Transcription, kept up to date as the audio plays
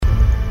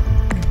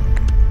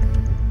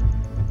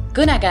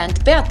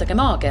Kõnekäänd Peatage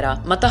maakera,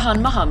 ma tahan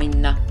maha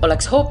minna,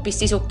 oleks hoopis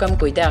sisukam,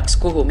 kui teaks,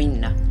 kuhu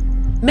minna.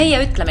 Meie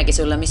ütlemegi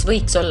sulle, mis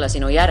võiks olla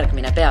sinu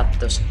järgmine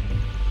peatus.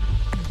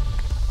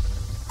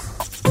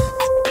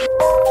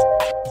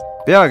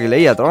 Peagi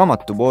leiad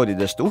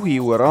raamatupoodidest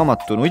uue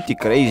raamatu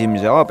Nutika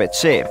reisimise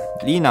ABC.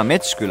 Liina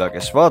Metsküla,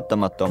 kes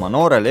vaatamata oma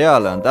noorele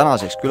eale on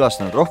tänaseks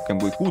külastanud rohkem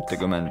kui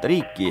 60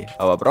 riiki,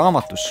 avab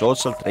raamatus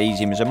soodsalt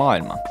reisimise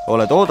maailma.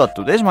 Oled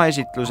oodatud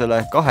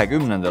esmaesitlusele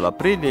 20.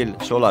 aprillil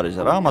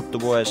Solarise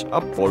raamatupoes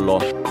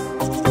Apollo.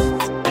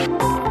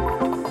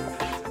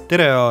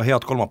 Tere ja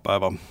head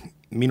kolmapäeva!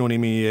 Minu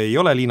nimi ei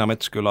ole Liina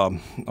Metsküla,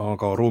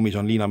 aga ruumis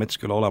on Liina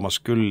Metsküla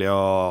olemas küll ja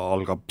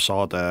algab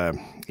saade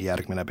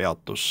järgmine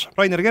peatus.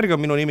 Rainer Kerge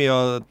on minu nimi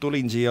ja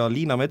tulin siia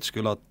Liina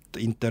Metskülat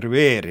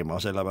intervjueerima,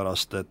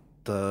 sellepärast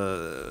et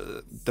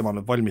tema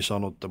on valmis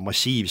saanud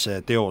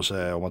massiivse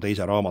teose oma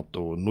teise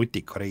raamatu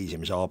Nutika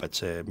reisimise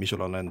ABC. Mis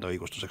sul on enda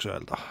õigustuseks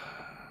öelda?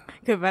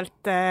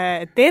 Kõigepealt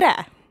tere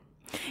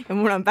ja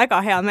mul on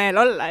väga hea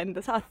meel olla enda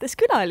saates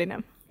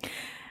külaline.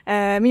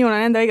 Minul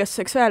on enda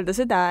õigustuseks öelda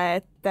seda,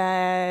 et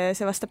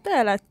see vastab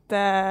tõele, et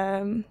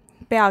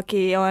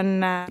peagi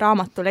on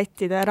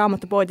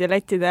raamatupoodi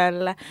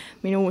lettidel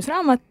minu uus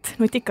raamat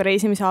Nutika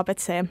reisimise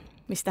ABC,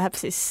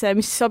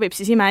 mis sobib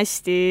siis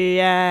imehästi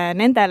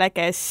nendele,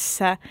 kes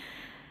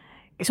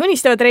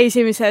unistavad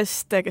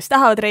reisimisest, kes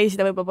tahavad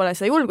reisida, võib-olla pole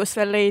seda julgust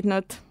veel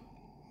leidnud,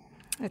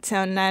 et see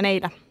on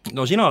neile.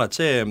 No sina oled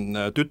see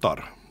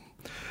tütar,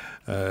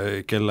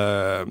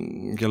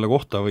 kelle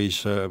kohta võis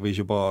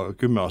juba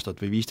 10 aastat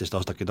või 15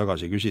 aastatki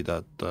tagasi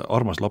küsida, et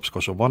armas laps,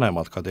 kas su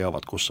vanemad ka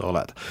teavad, kus sa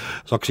oled.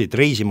 Sa hakkasid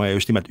reisima ja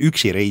just nimelt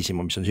üksi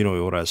reisima, mis on sinu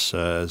juures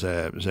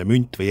see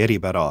münt või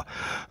eripära.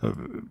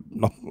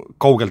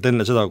 Kaugelt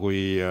enne seda,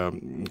 kui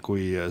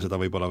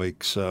seda võib-olla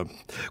võiks,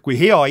 kui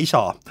hea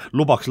isa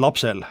lubaks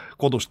lapsel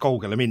kodust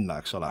kaugele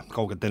minna, eks ole,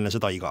 kaugelt enne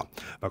seda iga.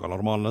 Väga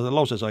normaalne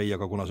lause sai,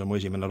 aga kuna see on mu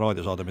esimene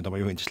raadiosaade, mida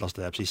ma juhin, siis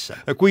lasta jääb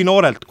sisse. Kui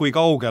noorelt, kui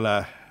kaugele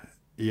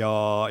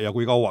ja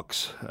kui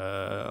kauaks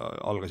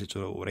algasid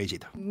su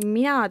reisid?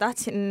 Mina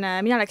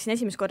läksin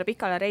esimest korda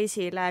pikale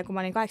reisile, kui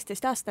ma olin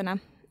 18-aastane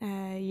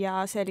ja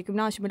see oli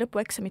gümnaasiumi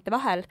lõpueksamite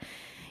vahel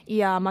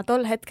ja ma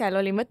tol hetkel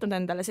olin võtnud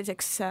endale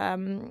selliseks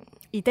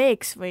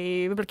ideeks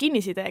või võib-olla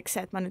kinnisideeks,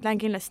 et ma nüüd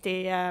lähen kindlasti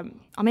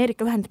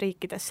Ameerika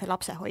Ühendriikidesse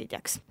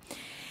lapsehoidjaks.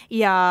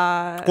 Ja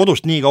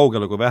kodust nii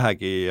kaugele kui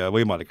vähegi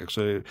võimalik, eks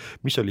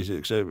mis oli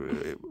see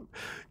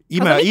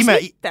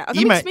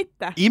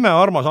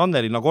imearmas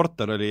Annelina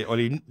korter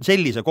oli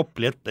sellise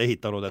Kopli ette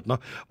ehitanud, et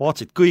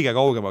vaatasid kõige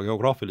kaugema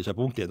geograafilise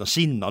punkti, et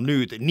sinna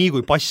nüüd, nii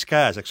kui pass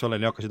käes, eks ole,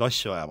 nii hakkasid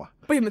asju ajama.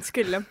 Põhimõtteliselt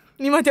küll, jah.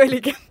 Niimoodi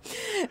oligi.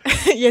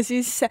 Ja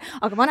siis,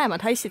 aga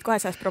vanemad haistsid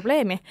kohe sellest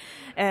probleemi,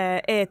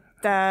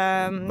 et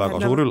väga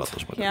suur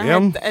üllatus.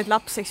 Et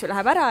laps, eks ju,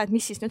 läheb ära, et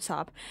mis siis nüüd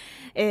saab.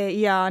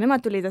 Ja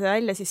nemad tulid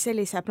välja siis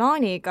sellise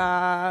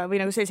plaaniga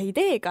või nagu sellise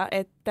ideega,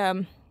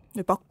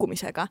 või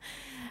pakkumisega,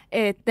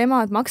 et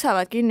nemad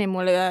maksavad kinni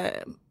mulle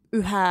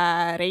ühe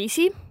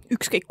reisi,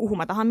 ükskõik kuhu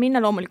ma tahan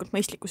minna, loomulikult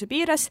mõistlikkuse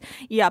piires,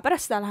 ja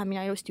pärast seda lähen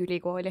mina just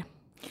ülikooli.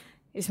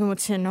 Ja siis ma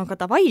mõtlesin, aga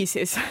davai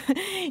siis.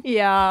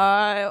 Ja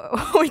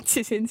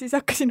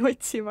hakkasin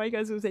otsima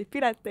igasuguseid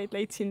pileteid,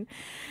 leidsin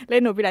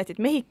lennupiletid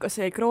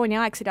Mehhikosse, krooni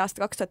aeg, see oli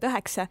aasta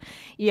 2009,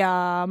 ja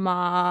ma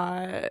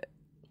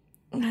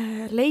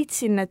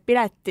leidsin need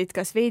piletid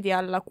kas veidi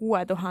alla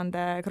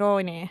 6000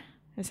 krooni.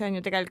 Ja see on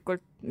ju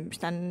tegelikult, mis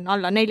ta on,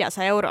 alla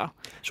 400 euro.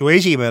 Su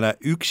esimene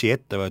üksi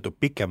ette võetud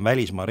pikem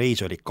välismaa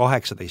reis oli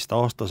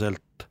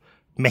 18-aastaselt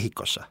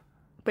Mehhikosse?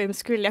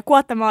 Põhimõtteliselt küll, ja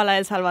Guatemala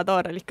ja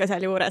Salvador oli ikka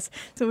seal juures.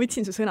 See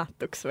võtsin su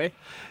sõnatuks või?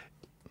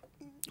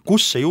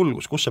 Kus see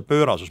julgus, kus see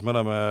pöörasus? Me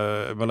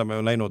oleme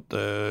ju näinud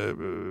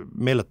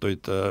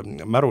meeletuid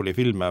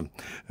märulifilme,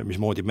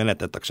 mismoodi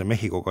menetletakse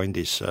Mehhiko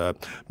kandis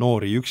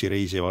noori üksi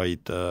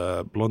reisivaid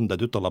blonde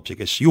tütarlapsi,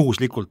 kes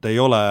juhuslikult ei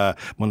ole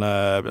mõne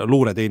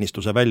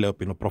luureteenistuse välja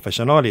õppinud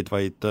professionaalid,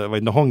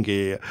 vaid ongi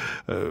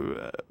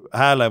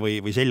hääle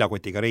või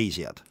seljakotiga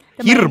reisijad.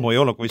 Hirmu ei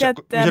olnud, kui sa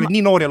olid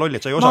nii noor ja loll,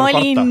 et sa ei osanud karta.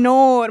 Ma olin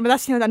noor, ma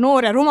tahtsin öelda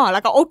noor ja rumal,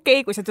 aga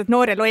okei, kui sa ütled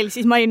noor ja loll,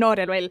 siis ma olin noor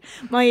ja loll.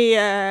 Ma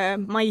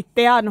ei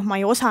teadnud, ma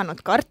ei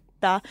osanud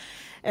karta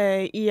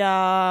ja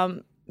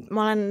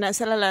ma olen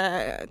sellele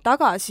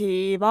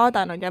tagasi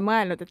vaadanud ja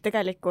mõelnud, et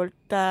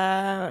tegelikult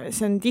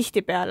see on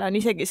tihtipeale on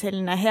isegi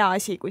selline hea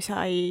asi, kui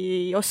sa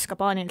ei oska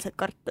paaniliselt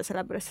karta,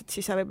 sellepärast, et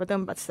siis sa võib-olla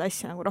tõmbad seda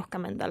asja nagu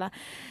rohkem endale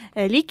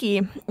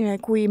ligi.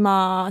 Kui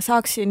ma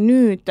saaksin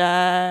nüüd,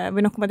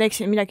 või kui ma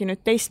teeksin midagi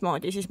nüüd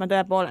teistmoodi, siis ma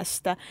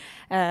tõepoolest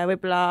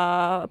võib-olla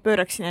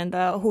pööraksin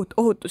enda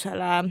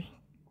ohutusele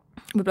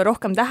võib-olla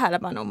rohkem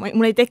tähelepanu,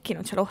 mul ei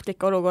tekkinud seal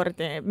ohtlikke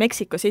olukordi.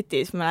 Mexico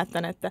City's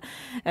mäletan, et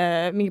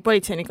mingi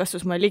politseinik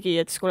astus mulle ligi,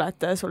 et kuule,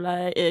 et sulle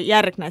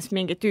järgnes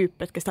mingi tüüp,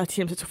 et kes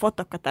tahtis ilmselt su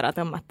fotokat ära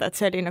tõmmata, et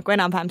see oli nagu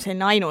enam-vähem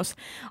selline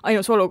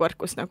ainus olukord,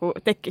 kus nagu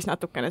tekkis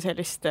natukene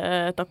sellist,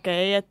 et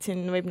okei, et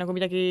siin võib nagu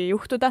midagi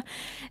juhtuda.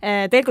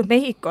 Tegelikult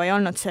Mehhiko ei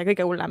olnud see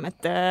kõige hullem,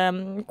 et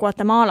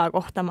Guatemala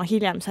kohta ma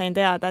hiljem sain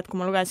teada, et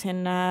kui ma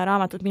lugesin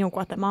raamatut Minu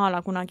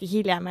Guatemala kunagi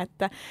hiljem,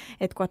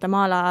 et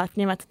Guatemala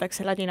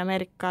nimetatakse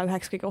Ladina-Ameerika üheks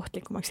kõige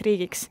ohtlikumaks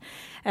riigiks,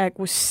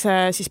 kus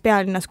siis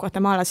pealinnas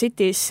Guatemala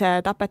City's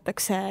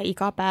tapetakse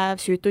iga päev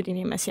süütud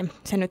inimesi.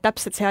 See on nüüd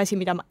täpselt see asi,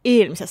 mida ma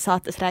eelmises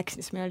saates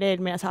rääkisin, sest meil oli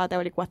eelmine saade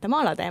oli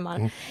Guatemala teemal.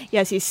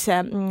 Ja siis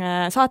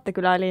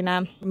saatekülaline,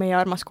 meie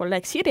armas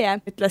kolleeg Sirje,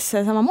 ütles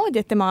samamoodi,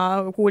 et tema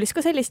kuulis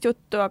ka sellist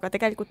juttu, aga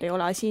tegelikult ei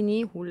ole asi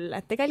nii hull,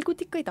 et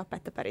tegelikult ikka ei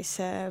tapeta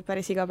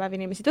päris iga päev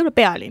inimesi. Tuleb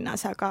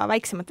pealinnas, aga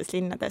väiksemates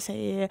linnades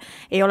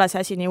ei ole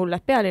see asi nii hull,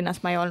 et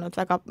pealinnas ma ei olnud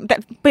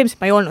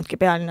põhimõtteliselt ma ei olnudki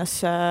pealinnas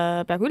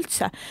peaaegu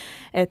üldse,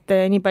 et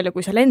nii palju,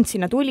 kui see lend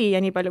sinna tuli ja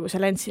nii palju, kui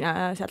see lend sinna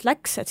sealt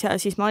läks, et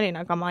siis ma olin,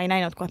 aga ma ei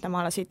näinud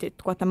Guatemala Cityt.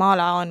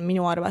 Guatemala on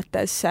minu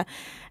arvates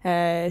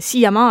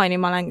siiamaani,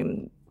 ma olen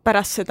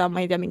pärast seda,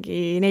 ma ei tea,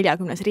 mingi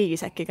 40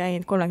 riigis äkki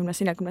käinud,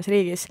 30-40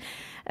 riigis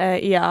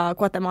ja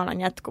Guatemala on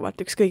jätkuvalt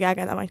üks kõige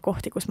ägedamaid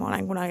kohti, kus ma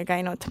olen kunagi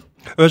käinud.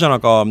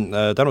 Ühesõnaga,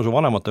 tänu su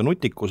vanemate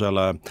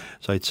nutikusele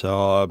said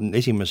sa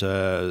esimese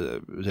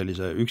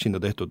sellise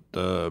üksinda tehtud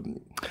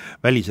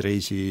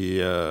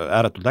välisreisi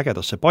ääretult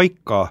ägedasse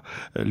paika,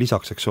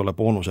 lisaks, eks ole,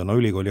 boonusena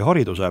ülikooli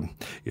hariduse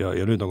ja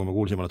nüüd, nagu me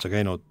kuulsime, oled sa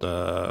käinud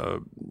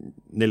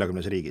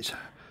 40 riigis.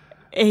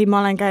 Ei, ma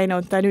olen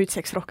käinud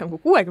nüüdseks rohkem kui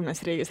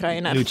 60 riigis,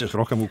 Rainer. Nüüdseks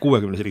rohkem kui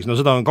 60 riigis, no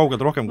seda on kaugelt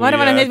rohkem kui... Ma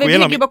arvan, et neid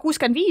võib juba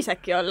 65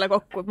 äkki olla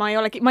kokku, ma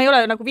ei ole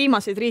nagu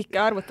viimaseid riike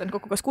arvutanud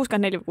kokku, kas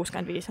 64 või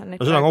 65 on neid.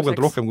 No seda on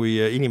kaugelt rohkem kui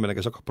inimene,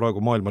 kes hakkab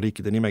praegu maailma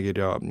riikide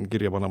nimekirja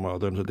panema,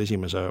 tõenäoliselt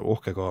esimese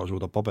ohkega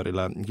suudab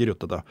paberile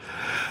kirjutada.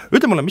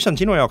 Ütle mulle, mis on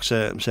sinu jaoks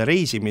see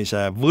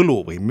reisimise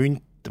võlu või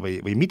münt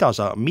või mida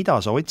sa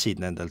otsid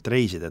nendelt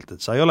reisidelt,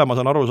 et sa ei ole, ma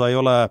saan aru, sa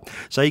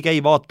ei käi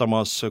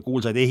vaatamas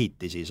kuulsaid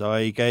ehitisi, sa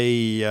ei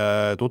käi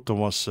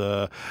tutvumas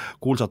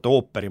kuulsate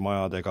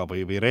ooperimajadega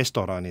või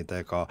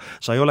restoranidega,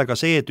 sa ei ole ka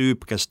see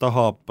tüüp, kes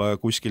tahab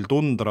kuskil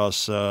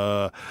tundras,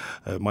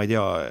 ma ei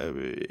tea,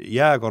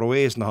 jääkaru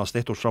eesnahas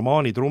tehtud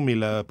šamaani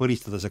trummile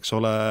põristades, eks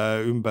ole,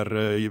 ümber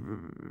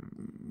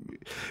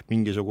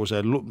mingisuguse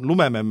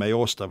lumememme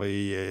joosta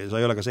või sa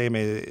ei ole ka see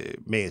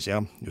mees, jah,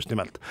 just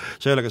nimelt.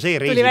 Sa ei ole ka see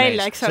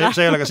reisimees.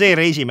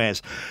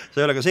 See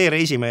ei ole ka see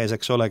reisimees,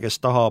 eks ole, kes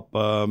tahab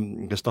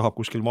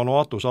kuskil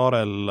Vanuatu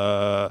saarel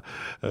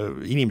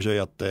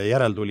inimsööjate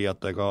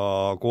järeltulijatega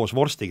koos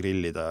vorsti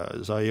grillida.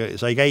 Sa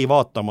ei käi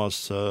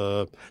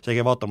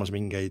vaatamas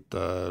mingeid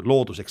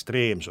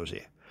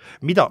loodusekstreemsusi.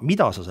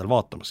 Mida sa seal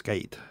vaatamas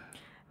käid?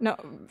 No,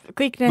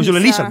 kõik kui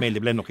sulle lihtsalt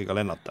meeldib lennukiga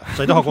lennata,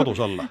 sa ei taha kodus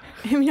olla?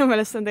 Minu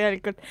meelest on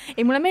tegelikult,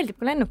 mulle meeldib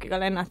ka lennukiga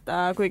lennata,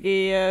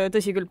 kuigi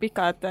tõsi küll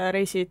pikad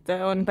reisid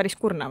on päris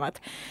kurnavad.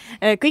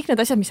 Kõik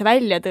need asjad, mis sa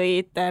välja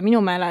tõid,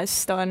 minu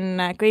meelest on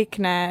kõik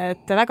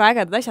need väga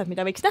ägedad asjad,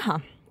 mida võiks näha.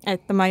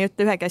 Et ma ei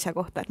ütle ühegi asja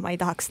kohta, et ma ei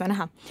tahaks seda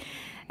näha.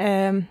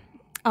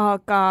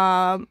 Aga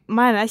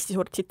ma olen hästi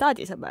suur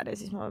tsitaadisõber ja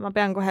siis ma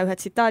pean kohe ühe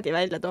tsitaadi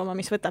välja tooma,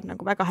 mis võtab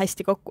nagu väga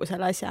hästi kokku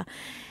selle asja.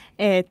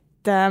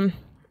 Et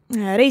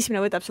reisimine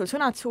võtab sul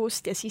sõnad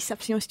suust ja siis saab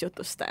sinust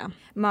jutustaja.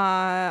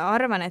 Ma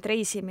arvan, et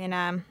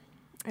reisimine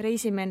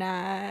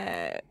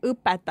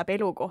õpetab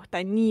elu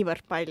kohta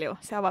niivõrd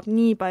palju, see avab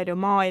nii palju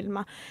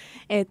maailma,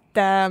 et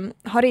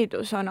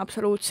haridus on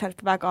absoluutselt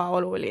väga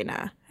oluline.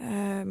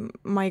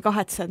 Ma ei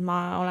kahetse, et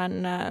ma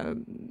olen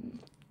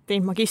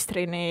teinud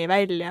magistrini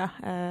välja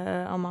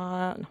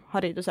oma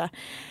hariduse,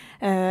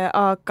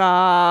 aga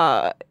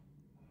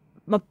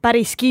ma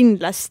päris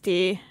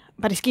kindlasti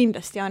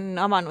on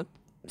avanud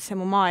see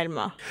mu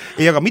maailma.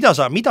 Ei, aga mida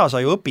sa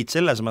ju õpid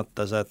selles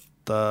mõttes,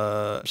 et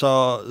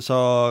sa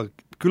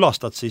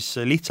külastad siis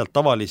lihtsalt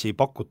tavalisi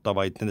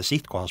nendes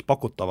sihtkohas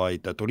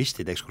pakutavaid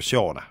turistide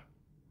ekskursioone?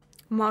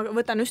 Ma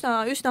võtan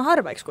üsna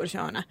harva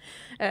ekskursioone,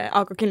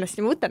 aga kindlasti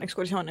ma võtan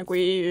ekskursioone,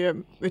 kui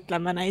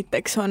ütleme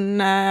näiteks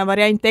on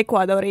variant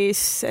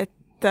Ecuadoris,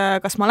 et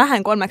kas ma lähen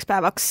 3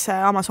 päevaks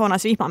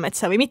Amazonas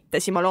vihmametsa või mitte,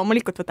 siis ma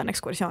loomulikult võtan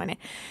ekskursiooni.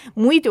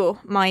 Muidu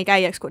ma ei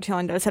käi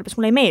ekskursioonidel, sellepärast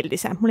mulle ei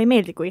meeldi see, mulle ei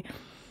meeldi,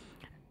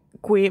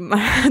 kui ma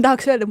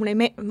tahaks öelda,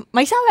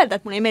 ma ei saa öelda,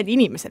 et mulle ei meeldi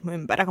inimesed mu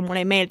ümber, aga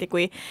mulle ei meeldi,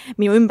 kui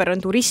minu ümber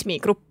on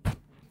turismigrupp.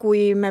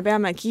 Kui me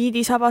peame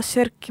giidisabas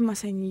sörkima,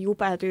 see on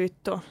jube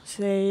tüütu.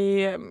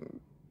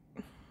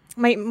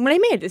 Mulle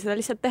ei meeldi seda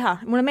lihtsalt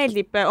teha. Mulle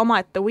meeldib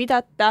omaette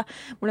uidata,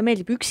 mulle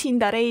meeldib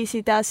üksinda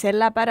reisida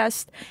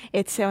sellepärast,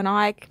 et see on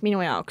aeg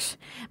minu jaoks.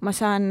 Ma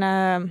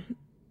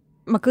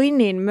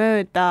kõnnin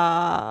mööda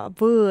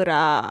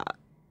võõra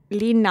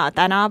linna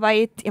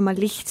tänavaid ja ma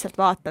lihtsalt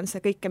vaatan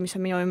seda kõike, mis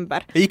on minu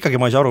ümber. Ikkagi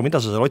ma ei saa aru, mida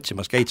sa seal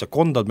otsimas käid, sa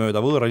kondad mööda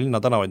võõra linna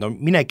tänavaid, no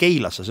mine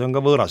Keilasse, see on ka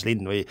võõras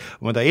linn või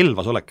ma ei tea,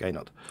 Elvas oled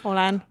käinud?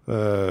 Olen.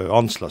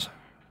 Antslas?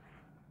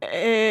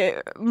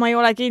 ma ei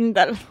ole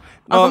kindel.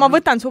 Aga ma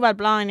võtan suvel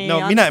plaani.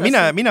 No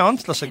mine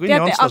Antslasse, kõnni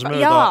Antslas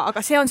mööda. Jaa,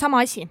 aga see on sama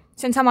asi.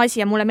 See on sama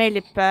asi ja mulle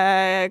meeldib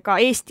ka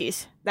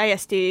Eestis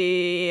täiesti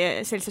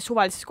sellises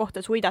suvalises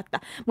kohtades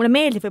uidata. Mulle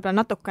meeldib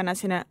võib-olla natukene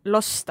sinne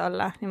lost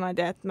olla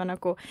niimoodi, et ma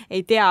nagu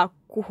ei tea,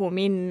 kuhu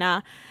minna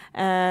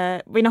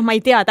või ma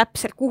ei tea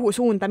täpselt, kuhu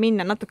suunda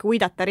minna, natuke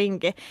uidata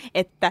ringi.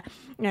 Et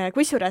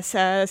kusjuures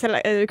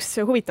üks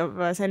huvitav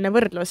selline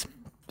võrdlus.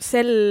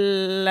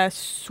 Sel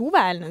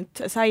suvel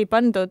nüüd sai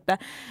pandud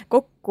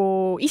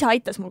kokku, isa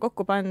aitas mul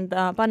kokku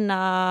panna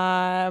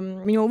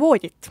minu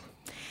voodit.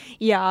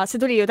 Ja see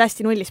tuli ju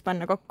täiesti nullis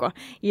panna kokku.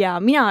 Ja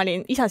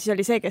isa siis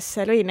oli see,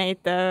 kes lõi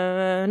neid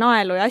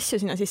naelu ja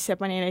asju sinna sisse ja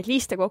pani neid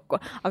liiste kokku.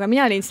 Aga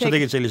mina olin see... Sa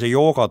tegid sellise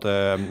joogade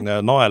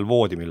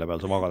naelvoodi, mille peal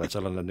sa magad, et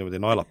seal on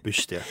niimoodi naelad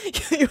püsti.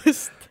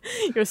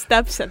 Just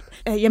täpselt.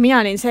 Ja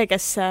mina olin see,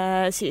 kes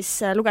siis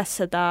luges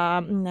seda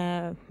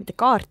mitte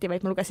kaarti,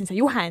 vaid ma lugesin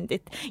seda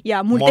juhendit.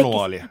 Ja mul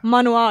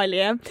manuaali,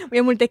 jah.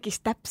 Ja mul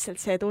tekkis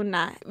täpselt see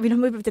tunne, või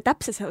võib-olla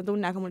täpselt see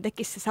tunne, aga mul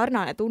tekkis see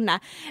sarnane tunne,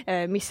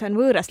 mis on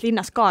võõras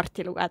linnas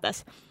kaarti lugeda.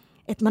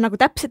 Et ma nagu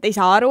täpselt ei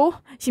saa aru,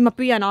 siis ma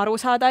püüan aru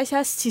saada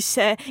asjast, ja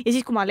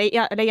siis kui ma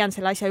leian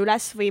selle asja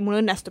üles või mul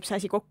õnnestub see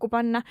asi kokku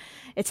panna,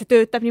 et see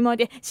töötab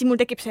niimoodi, siis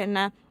mul tekib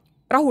selline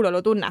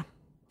rahulolu tunne.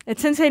 Et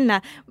see on selline,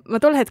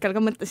 ma tol hetkel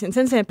ka mõtlesin,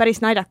 see on selline päris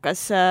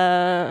naljakas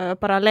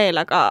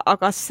paralleel,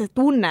 aga see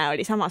tunne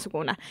oli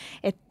samasugune.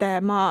 Et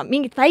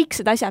mingid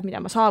väiksed asjad,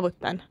 mida ma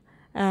saavutan,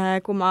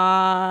 kui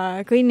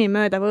ma kõnnin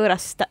mööda võõra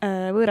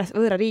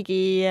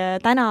riigi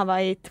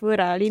tänavaid,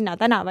 võõra linna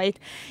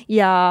tänavaid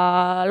ja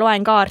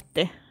loen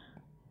kaarti.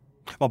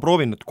 Ma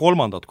proovin nüüd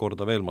 3.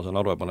 korda veel, ma saan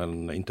aru, et ma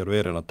olen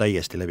intervjueerina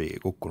täiesti läbi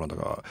kukkunud,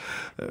 aga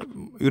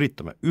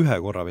üritame ühe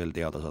korra veel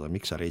teada saada,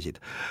 miks sa reisid.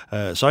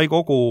 Sai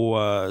kogu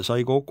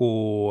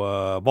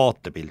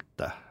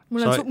vaatepilte.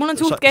 Mul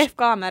on suht kehv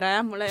kaamera,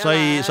 jah. Mul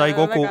ei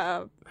ole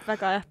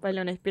väga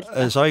palju neid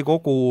pilte. Sai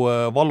kogu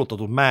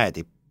vallutatud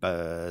mäetipp.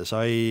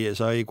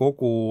 Sai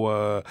kogu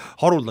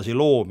haruldasi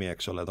loomi,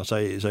 eks ole,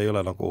 sai ei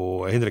ole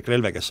nagu Hendrik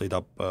Relve, kes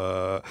sõidab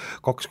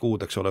 2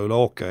 kuud, eks ole, üle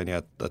ookeani,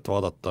 et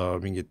vaadata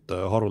mingit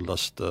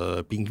haruldast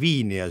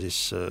pingviini ja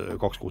siis 2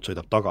 kuud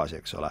sõidab tagasi,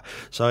 eks ole.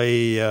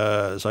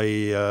 Sai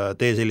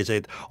tee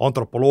selliseid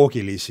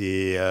antropoloogilisi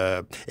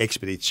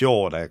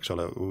ekspeditsioone, eks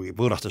ole,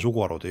 võõraste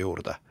suguharude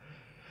juurde.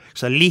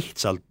 Sa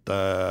lihtsalt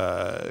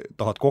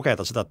tahad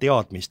kogeda seda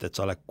teadmist, et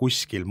sa oled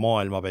kuskil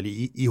maailma peal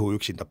ihu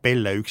üksinda,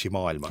 pelle üksi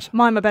maailmas.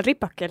 Maailma peal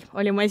ripakil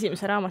oli mu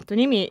esimese raamatu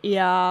nimi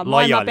ja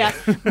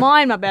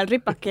maailma peal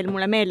ripakil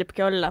mulle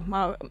meeldibki olla.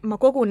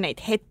 Ma kogun neid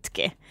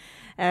hetki.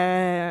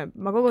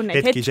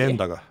 Hetkise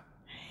endaga.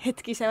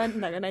 Hetkise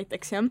endaga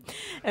näiteks, jah.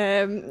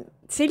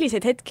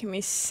 Selliseid hetki,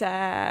 mis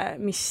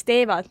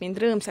teevad mind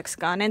rõõmsaks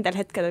ka nendel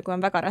hetkedel, kui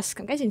on väga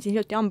raske. Käisin siin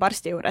hiljuti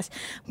hambaarsti juures,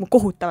 ma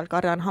kohutavalt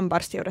kardan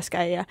hambaarsti juures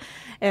käia,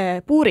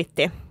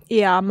 puuriti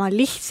ja ma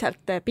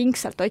lihtsalt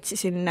pingsalt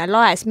otsisin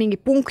laes mingi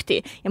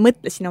punkti ja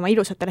mõtlesin oma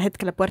ilusatele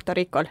hetkele Puerto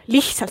Ricol.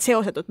 Lihtsalt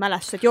seosetud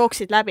mälestused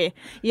jooksid läbi.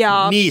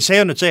 Ja nii, see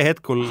on nüüd see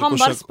hetk,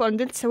 hambaarst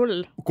polnud üldse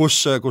hull.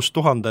 Kus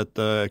 1000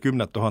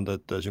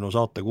 000 sinu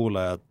saate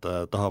kuulajad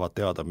tahavad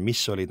teada,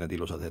 mis olid need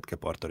ilusad hetke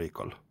Puerto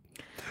Ricol?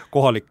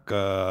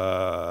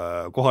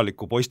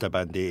 Kohaliku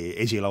poistebändi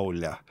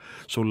esilaulja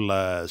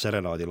sulle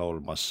serenaadi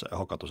laulmas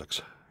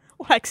hakatuseks?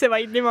 Oleks see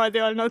vaid niimoodi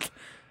olnud.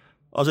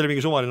 Aga see oli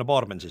mingi suvaline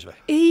baarmen siis või?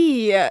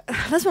 Ei,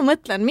 las ma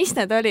mõtlen, mis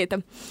need olid.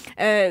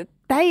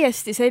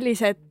 Täiesti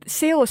sellised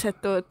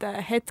seosetud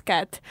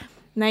hetked.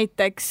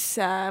 Näiteks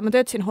ma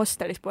töötasin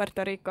hostelis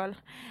Puerto Ricol.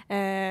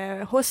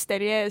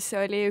 Hosteli ees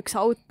oli üks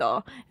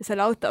auto ja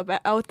selle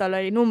autol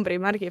oli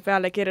numbrimärgi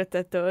peale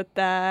kirjutatud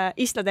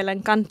Isla del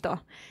Encanto,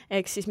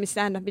 ehk siis mis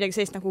tähendab midagi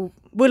sellist nagu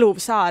võluv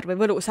saar või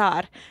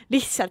võlusaar.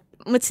 Lihtsalt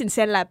mõtlesin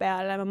selle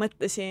peale, ma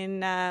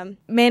mõtlesin,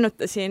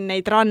 meenutasin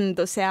neid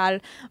randu seal,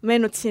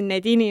 meenutasin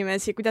neid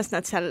inimesi, kuidas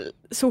nad seal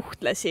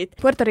suhtlesid.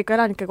 Puerto Rico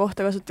elanike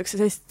kohta kasutatakse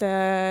sellist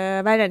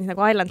väljendit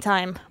nagu island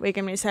time või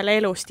õigemini selle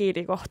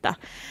elustiili kohta,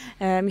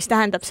 mis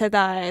tähendab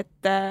seda,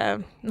 et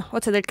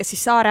otsetõlkes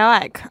siis saare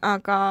aeg,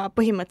 aga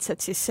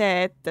põhimõtteliselt siis see,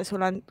 et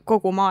sul on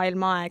kogu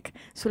maailma aeg,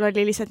 sul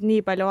oli lihtsalt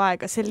nii palju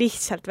aega, sa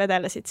lihtsalt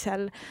vedelesid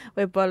seal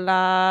võib-olla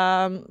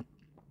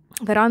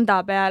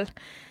veranda peal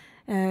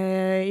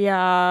ja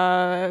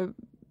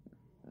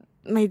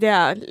ma ei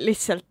tea,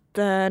 lihtsalt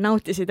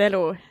nautisid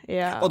elu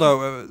ja... Oda,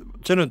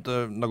 see nüüd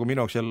nagu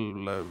minu jaoks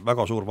jälle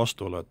väga suur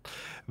vastuolu, et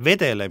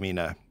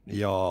vedelemine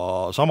ja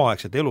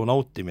samaaegselt elu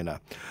nautimine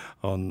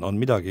on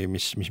midagi,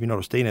 mis minu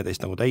arust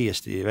teineteist nagu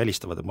täiesti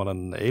välistavad, et ma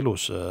olen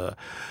elus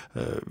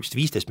vist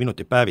 15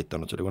 minutit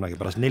päevitanud, see oli kunagi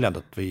pärast 4.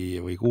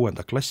 või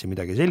 6. klassi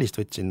midagi sellist,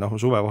 võtsin,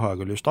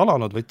 suvevaheaeg oli just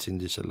alanud,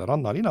 võtsin siis selle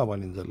rannalina,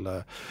 panin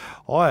selle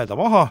aeda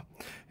maha,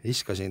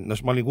 viskasin,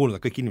 ma olin kuulnud,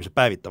 et kõik inimesed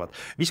päevitavad,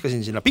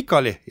 viskasin sinna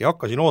pikali ja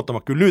hakkasin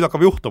ootama, küll nüüd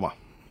hakkab juhtuma.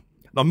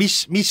 No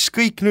mis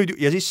kõik nüüd,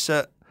 ja siis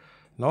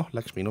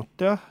läks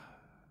minut ja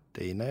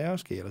teine ja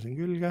keerasin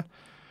külge,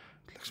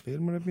 läks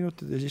veel mõned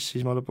minutid ja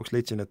siis ma lõpuks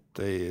leidsin,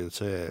 et ei,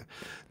 see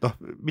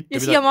mitte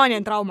ja siiamaani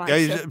on trauma,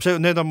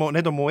 need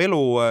on mu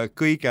elu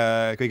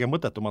kõige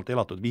mõttetumalt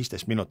elatud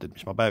 15 minutit,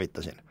 mis ma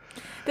päevitasin.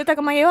 Tead,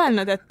 aga ma ei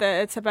öelnud,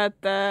 et sa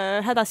pead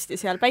hädasti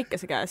seal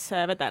päikese käes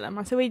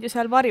vedelema, sa võid ju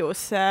seal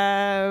varjus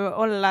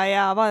olla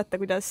ja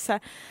vaadata, kuidas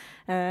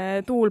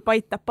tuul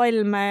paitab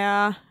palme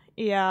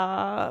ja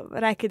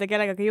rääkida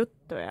kellegagi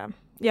juttu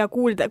ja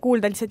kuulda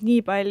lihtsalt nii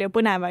palju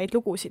põnevaid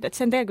lugusid, et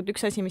see on tegelikult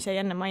üks asi, mis jäi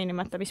enne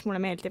mainimata, mis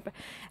mulle meeldib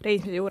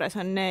reisimise juures,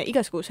 on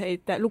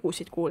igasuguseid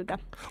lugusid kuulda.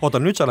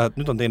 Oota, nüüd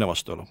on teine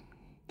vastuolu.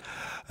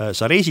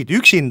 Sa reisid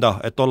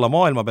üksinda, et olla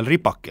maailma peal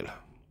ripakil.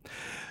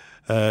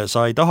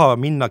 Sa ei taha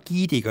minna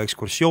giidiga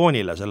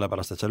ekskursioonile,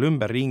 sellepärast, et seal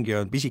ümberringi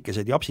on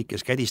pisikesed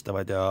japsikes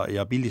kädistavad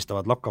ja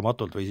pildistavad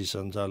lakkamatult või siis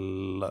on seal,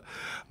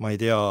 ma ei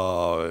tea,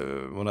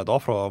 mõned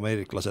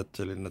afroameeriklased,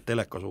 selline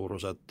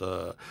telekasuurused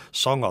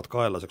sangad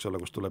kaelas, eks ole,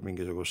 kus tuleb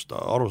mingisugust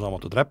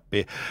arusaamatut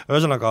räppi.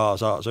 Ühesõnaga,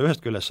 sa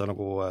ühest küljest sa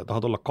nagu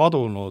tahad olla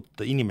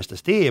kadunud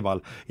inimestest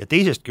eemal ja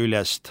teisest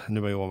küljest,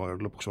 nüüd me jõuame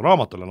lõpuks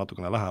raamatule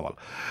natukene lähemal,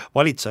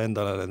 valid sa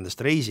endale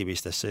nendest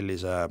reisimistest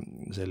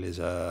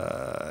sellise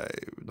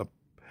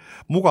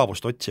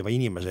mugavust otsiva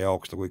inimese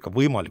jaoks nagu ikka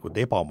võimalikult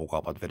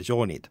ebamugavad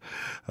versioonid.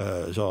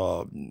 Sa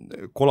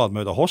kolad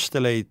mööda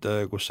hosteleid,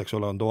 kus, eks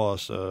ole, on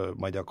toas,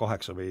 ma ei tea,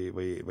 8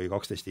 või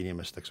 12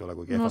 inimest, eks ole,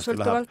 kui kehvasti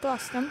läheb.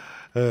 Toast,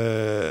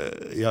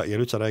 ja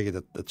nüüd sa räägid,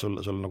 et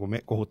sul nagu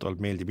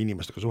kohutavalt meeldib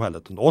inimestega suhelda,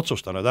 et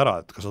otsusta nüüd ära,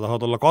 et kas sa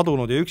tahad olla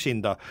kadunud ja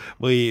üksinda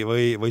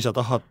või sa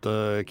tahad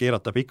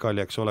keerata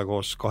pikali, eks ole,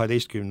 koos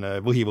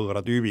 12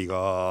 võhivõõra tüübiga,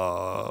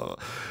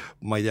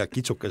 ma ei tea,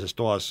 kitsukeses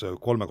toas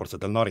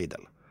 3-kordsetel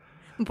naridel.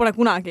 Ma pole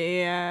kunagi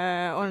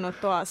olnud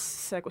toas,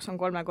 kus on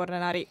 3-korne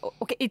nari.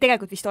 Okei,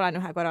 tegelikult vist olen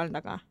ühe korra olnud,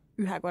 aga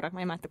ühe korra,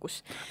 ma ei mäleta kus.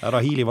 Ära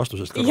hiili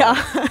vastusest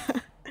kõrval.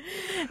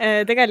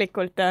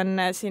 Tegelikult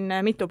on siin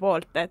mitu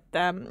poolt,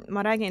 et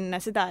ma räägin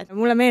seda, et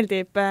mulle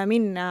meeldib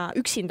minna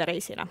üksinda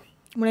reisile.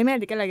 Mulle ei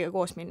meeldi kellegagi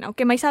koos minna.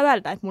 Okei, ma ei saa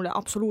öelda, et mulle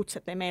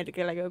absoluutselt ei meeldi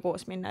kellegagi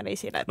koos minna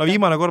reisile. No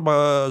viimane kord ma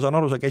saan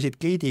aru, sa käisid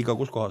Keidiga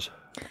kus kohas?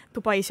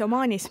 Dubais ja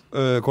Omaanis.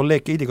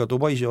 Kolleeg Keidiga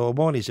Dubais ja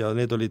Omaanis ja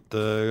need olid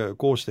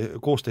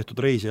koos tehtud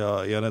reis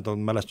ja need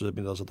on mälestused,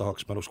 mida sa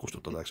tahaks mälus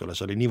kustutada, eks ole.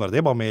 See oli niivõrd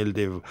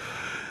ebameeldiv,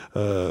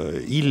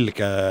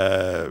 ilge,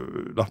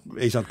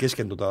 ei saanud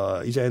keskenduda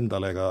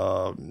iseendale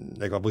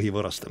ega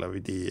võhivõrastele,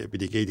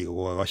 pidi Keidiga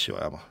kogu aeg asju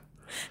ajama.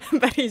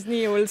 Päris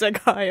nii hull see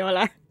ka ei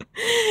ole.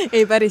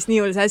 Ei, päris nii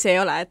hull see asi ei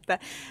ole, et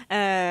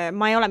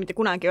ma ei ole mitte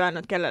kunagi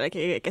öelnud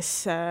kellelegi, kes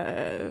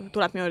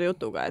tuleb minu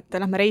jutuga, et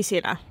lähme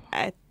reisile,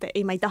 et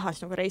ei, ma ei taha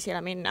sinuga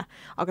reisile minna,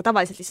 aga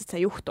tavaliselt lihtsalt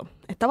see ei juhtu.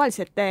 Et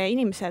tavaliselt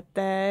inimesed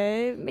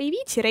ei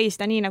viitsi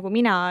reisida nii nagu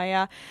mina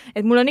ja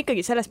et mul on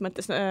ikkagi selles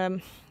mõttes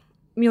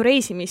minu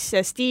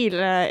reisimisstiil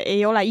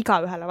ei ole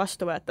igaühele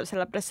vastuvõetav,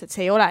 sellepärast, et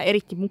see ei ole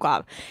eriti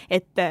mugav.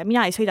 Et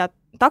mina ei sõida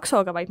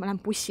taksoga, vaid ma lähen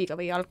bussiga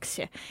või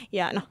jalgsi.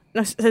 Ja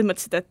selles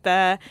mõttes,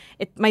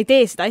 et ma ei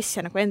tee seda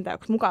asja nagu enda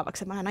jaoks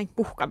mugavaks, et ma lähen ainult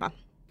puhkama.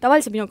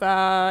 Tavaliselt minuga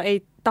ei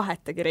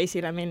tahetagi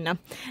reisile minna.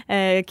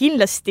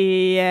 Kindlasti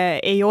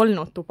ei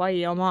olnud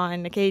Dubai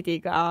Omaan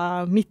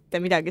Keidiga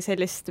mitte midagi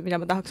sellist, mida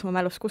ma tahaks oma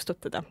mälus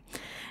kustutada.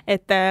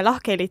 Et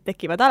lahkhelid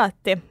tekivad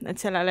alati, et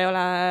siin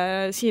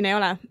ei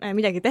ole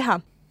midagi teha.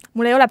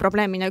 Mul ei ole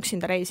probleem minna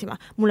üksinda reisima.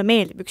 Mulle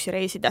meeldib üksi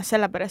reisida,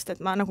 sellepärast, et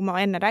nagu ma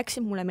enne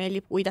rääkisin, mulle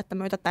meeldib uidata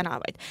mööda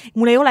tänavaid.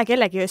 Mul ei ole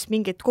kellegi just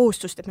mingit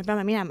kohustust, et me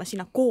peame minema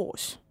sinna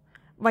koos,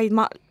 vaid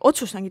ma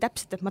otsustangi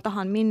täpselt, et ma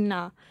tahan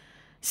minna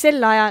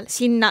sel ajal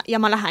sinna ja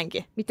ma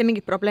lähengi. Mitte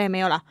mingit probleemi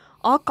ei ole.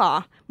 Aga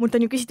mult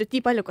on ju küsitud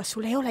nii palju, kas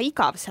sul ei ole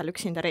igav seal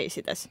üksinda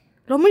reisides.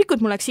 Loomulikult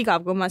mul oleks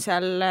igav, kui ma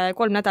seal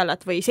 3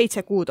 nädalat või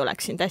 7 kuud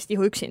oleksin täiesti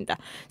üksinda,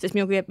 sest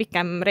minu kõige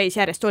pikem reis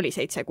järjest oli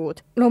 7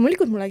 kuud.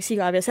 Loomulikult mul oleks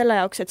igav ja selle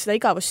jaoks, et seda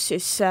igavust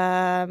siis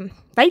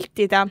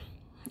vältida,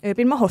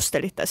 ööbin ma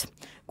hostelites,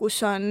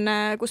 kus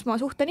ma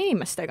suhtlen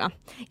inimestega.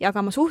 Ja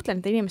aga ma suhtlen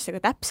nende inimestega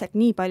täpselt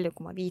nii palju,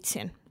 kui ma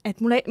viitsin. Et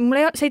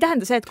see ei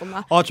tähenda see, et kui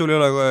ma... sul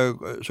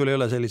ei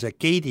ole sellise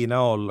Keidi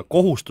näol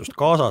kohustust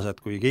kaasas, et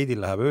kui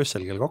Keidil läheb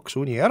öösel kell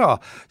 2 uni ära,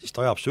 siis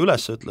ta ajab see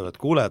üles ja ütleb,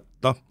 et kuule,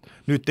 et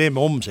nüüd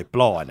teeme homseid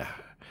plaane.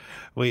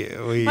 Või...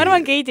 Ma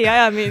arvan, Keidi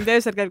aja mind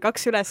öösel kell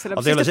 2 üles,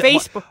 sellepärast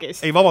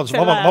Facebookis. Ei,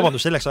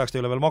 vabandust, selleks ajaks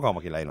ei ole veel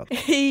magamagi läinud.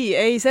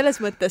 Ei, selles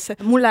mõttes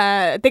mulle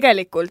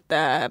tegelikult,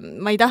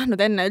 ma ei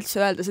tahtnud enne üldse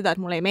öelda seda,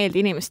 et mulle ei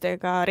meeldi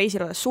inimestega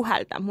reisil olles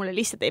suhelda. Mulle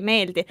lihtsalt ei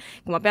meeldi,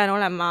 kui ma pean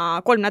olema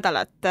 3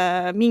 nädalat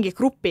mingi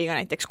grupiga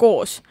näiteks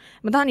koos.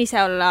 Ma tahan ise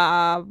olla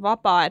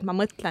vaba, et ma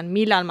mõtlen,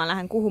 millal ma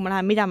lähen, kuhu ma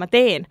lähen, mida ma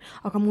teen,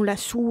 aga mulle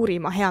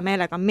suurima hea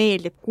meelega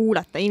meeldib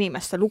kuulata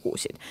inimeste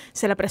lugusid,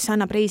 sellepärast see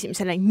annab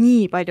reisimisele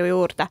nii palju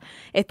juurde.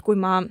 Et kui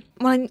ma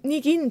olen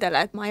nii kindel,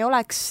 et ma ei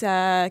oleks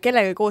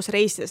kellegagi koos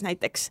reisides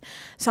näiteks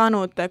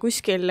saanud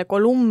kuskil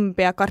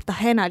Kolumbia,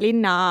 Cartagena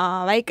linna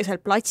väikesel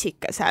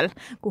platsikesel,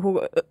 kuhu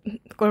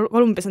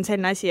Kolumbias on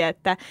selline asi,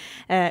 et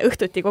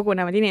õhtuti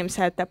kogunevad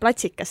inimesed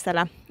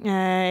platsikestele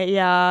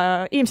ja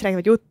inimesed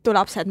räägivad juttu,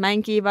 lapsed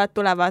mängivad,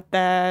 tulevad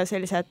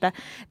sellised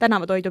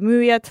tänavatoidu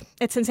müüjad,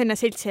 et see on selline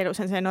seltsielu,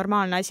 see on selline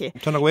normaalne asi.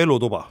 See on nagu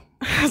elutuba.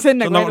 see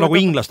on nagu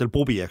inglastel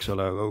pubi, eks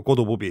ole,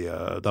 kodupubi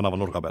tänava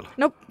nurga peal.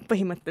 No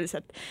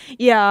põhimõtteliselt.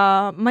 Ja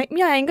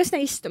mina jäin ka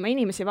sinna istuma,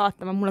 inimesi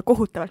vaatama, mulle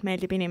kohutavalt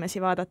meeldib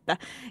inimesi vaadata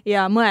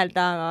ja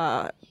mõelda,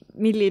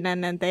 milline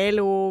on nende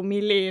elu,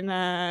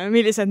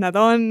 millised nad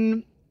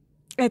on.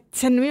 Et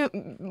see on,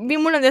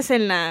 mul on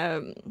selline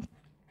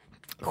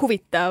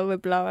huvitav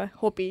võib-olla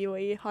hobi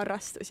või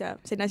harrastus ja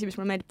selline asi, mis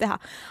mulle meeldib teha.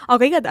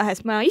 Aga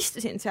igatahes ma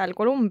istusin seal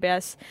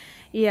Kolumbias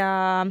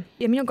ja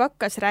minuga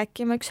hakkas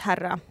rääkima üks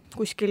härra,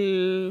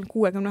 kuskil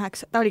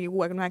 69, ta oligi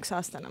 69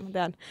 aastane, ma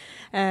tean.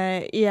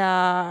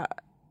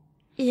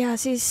 Ja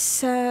siis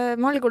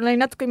ma algul olin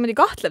natuke niimoodi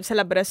kahtlev,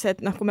 sellepärast,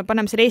 et kui me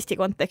paneme selle Eesti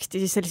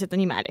konteksti, siis see lihtsalt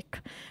on imelik.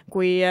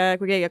 Kui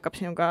keegi hakkab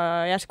sinuga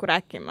järsku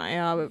rääkima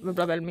ja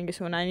võib-olla veel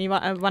mingisugune nii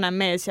vanem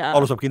mees ja...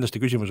 Alustab kindlasti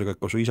küsimusega,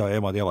 et kas su isa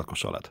ja ema teavad,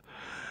 kus sa oled?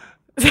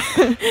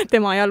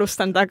 Tema ei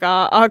alustanud,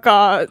 aga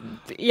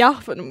jah,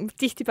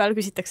 tihtipeale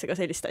küsitakse ka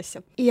sellist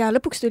asja. Ja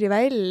lõpuks tuli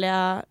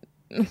välja,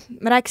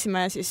 me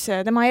rääkisime siis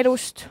tema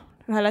elust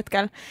ühel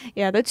hetkel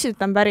ja ta ütles, et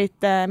ta on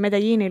pärit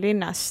Medellini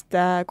linnast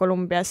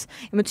Kolumbias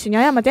ja ma ütlesin,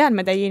 ja ma tean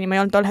Medellini, ma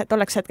ei olnud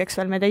tolleks hetkeks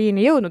veel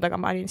Medellini jõudnud, aga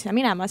ma olin sinna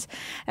minemas.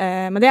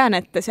 Ma tean,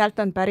 et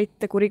sealt on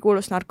pärit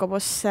kurikuulus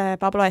narkoboss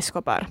Pablo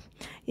Escobar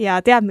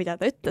ja tead, mida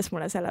ta ütles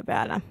mulle selle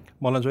peale?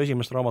 Ma olen su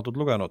esimest raamatut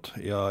lugenud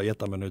ja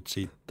jätame nüüd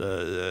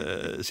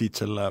siit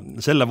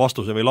selle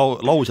vastuse või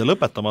lause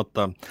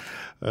lõpetamata.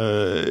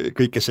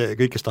 Kõik,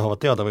 kes tahavad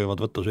teada,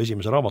 võivad võtta su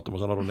esimese raamatu, ma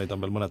saan aru, neid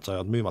on veel mõned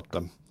sajad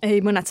müümata. Ei,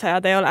 mõned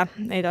sajad ei ole,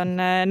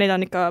 neid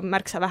on ikka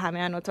märksa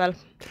vähem jäänud veel.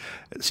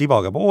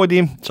 Sibage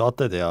poodi,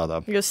 saate teada.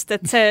 Just,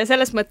 et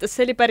selles mõttes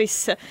see oli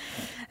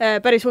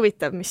päris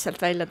huvitav, mis sealt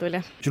välja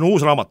tuli. Sinu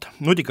uus raamat,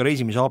 Nutika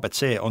reisimise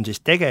ABC, on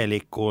siis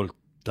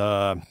tegelikult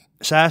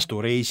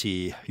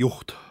säästureisi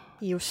juht.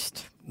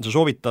 Just. Sa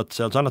soovitad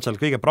sa annad seal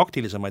kõige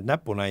praktilisemaid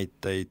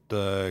näpunäiteid,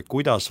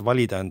 kuidas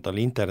valida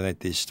endale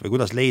internetist või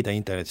kuidas leida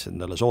internetist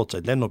endale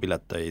soodsaid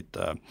lennupileteid,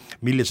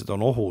 millised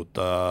on ohud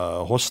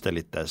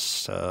hostelites,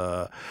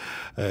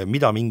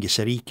 mida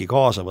mingisse riiki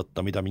kaasa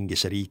võtta, mida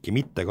mingisse riiki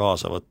mitte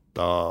kaasa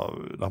võtta,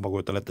 ma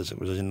kujutan ette,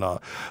 kui sa sinna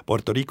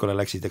Puerto Ricole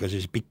läksid, ega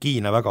siis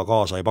bikiine väga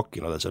kaasa ei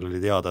pakkinud, et seal oli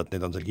teada, et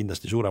need on seal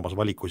kindlasti suuremas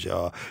valikus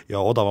ja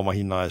odavama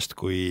hinna eest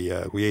kui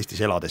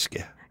Eestis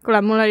eladeski. Kuule,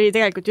 mul oli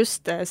tegelikult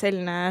just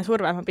selline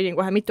surve, ma pidin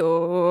kohe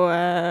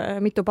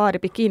mitu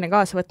paari bikiine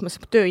kaasa võtma,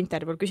 sest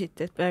tööintervjuul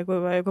küsiti, et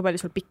kui palju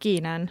sul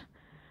bikiine on.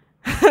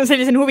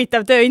 Selline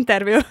huvitav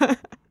tööintervju.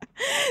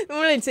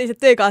 Mul olid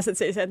sellised töökaasad,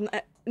 sellised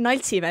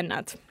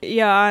naltsivennad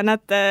ja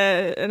nad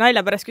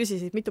nalja pärast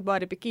küsisid, mitu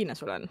paari bikiine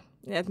sul on.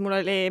 Et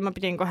ma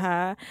pidin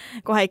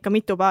kohe ikka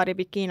mitu paari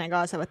bikiine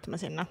kaasa võtma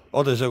sinna.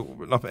 Oota,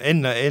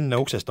 enne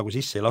uksest nagu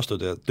sisse ei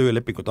lastud ja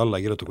töölepingut alla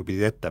ei kirjuta, kui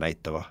pidid ette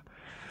näitama?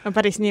 No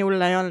päris nii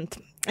hull ei olnud.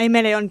 Ei,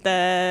 meil ei olnud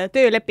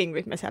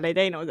töölepinguid, me seal ei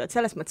teinud, et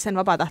selles mõttes see on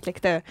vabatahtlik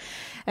töö,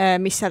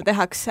 mis seal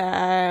tehakse.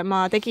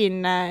 Ma tegin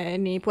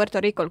nii Puerto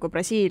Ricol kui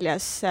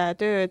Brasiilias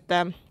tööd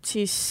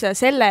siis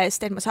selle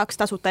eest, et ma saaks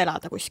tasuta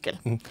elada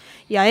kuskil.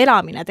 Ja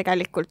elamine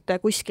tegelikult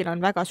kuskil on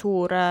väga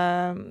suur,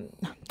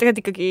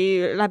 tegelikult ikkagi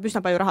läheb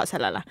üsna palju raha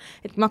sellele.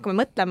 Et me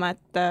hakkame mõtlema,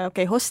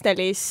 et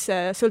hostelis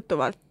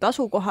sõltuvalt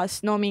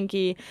asukohas,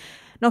 mingi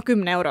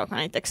 10 euroga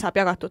näiteks saab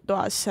jagatud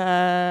toas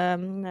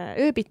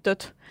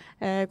ööbitud,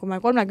 kui me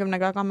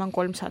 30-ga jagame on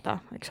 300,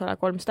 eks ole,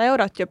 300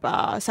 eurot juba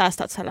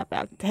säästad selle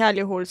pealt. Heal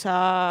juhul sa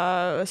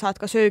saad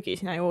ka söögi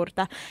sinna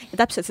juurde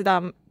ja täpselt seda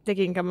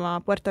tegin ka ma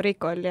Puerto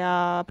Ricol ja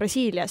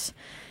Brasiilias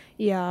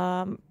ja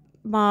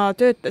ma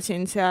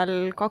töötasin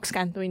seal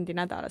 20 tundi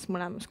nädalas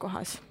mõlemas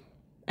kohas.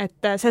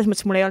 Et selles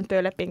mõttes mul ei olnud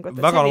töölepingut.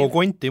 Väga nagu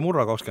konti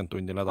murra 20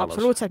 tundi nädalas.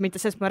 Absoluutselt mitte,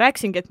 sest ma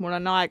rääksingi, et mul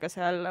on aega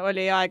seal,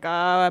 oli aega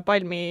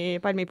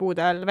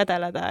palmipuude all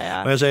vedeleda. Ja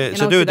see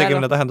töö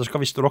tegemine tähendas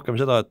ka vist rohkem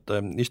seda,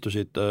 et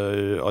istusid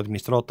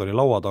administraatori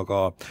laua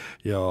taga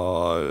ja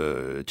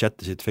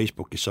chattisid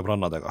Facebookis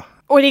sõbrannadega.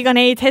 Oli ka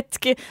neid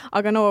hetki,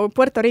 aga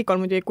Puerto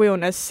Ricol muidugi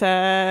kujunes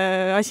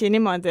asi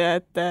niimoodi,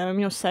 et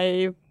minust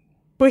sai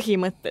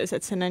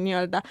põhimõtteliselt selline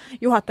nii-öelda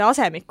juhataja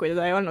asemik, kui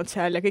teda ei olnud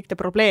seal ja kõik te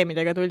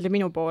probleemidega tuldi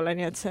minu poole,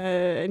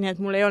 nii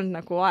et mul ei olnud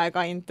nagu aega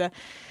ainult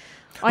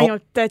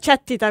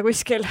chattida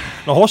kuskil.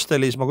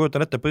 Hostelis ma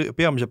kujutan ette,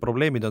 peamised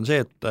probleemid on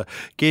see, et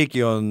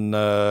keegi on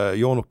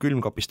joonud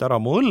külmkapist ära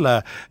mu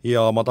õlle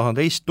ja ma tahan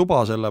teist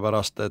tuba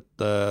sellepärast,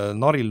 et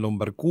naril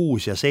number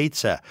 6 ja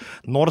 7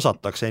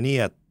 norsatakse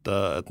nii, et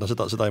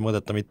seda ei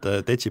mõõdeta mitte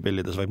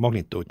detsibellides, vaid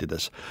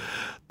magnituutides.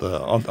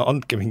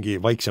 Andke mingi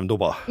vaiksem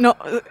tuba.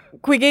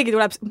 Kui keegi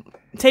tuleb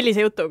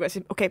sellise jutuga,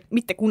 siis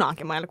mitte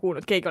kunagi ma ei ole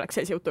kuulnud, keegi oleks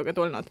sellise jutuga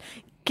tulnud.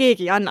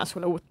 Keegi ei anna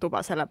sulle uut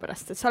tuba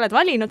sellepärast, et sa oled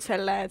valinud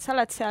selle, et sa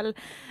oled seal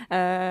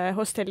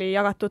hosteli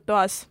jagatud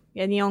toas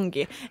ja nii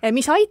ongi.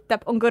 Mis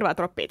aitab, on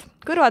kõrvatropid.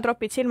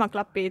 Kõrvatropid,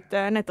 silmaklapid,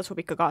 need tasub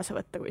ikka kaasa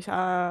võtta, kui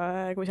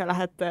sa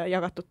lähed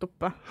jagatud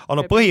tuppa.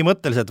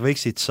 Põhimõtteliselt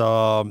võiksid sa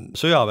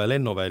sõjaväe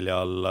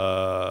lennuväljal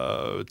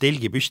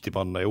telgi püsti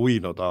panna ja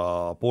uinuda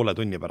poole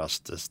tunni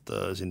pärast, sest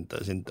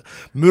sind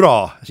müra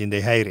sind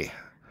ei häiri.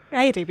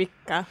 häirib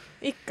ikka,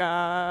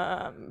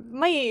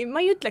 ma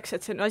ei ütleks,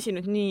 et see asi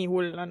nüüd nii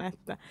hull on,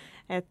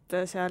 et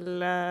seal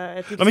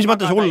no mis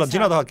mõttes hull on,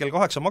 sina tahad kell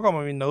 8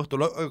 magama minna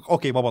õhtul,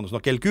 vabandust,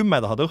 kell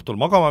 10 tahad õhtul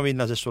magama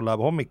minna, sest sul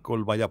läheb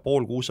hommikul, ma ei tea,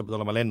 5:30 sa pead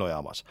olema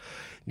lennujaamas.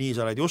 Nii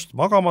sa oled just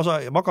magama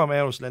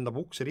jäänud, lendab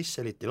uks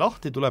risseliti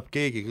lahti, tuleb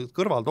keegi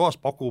kõrvaltoas,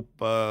 pakub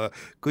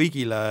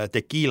kõigile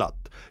tekiilat.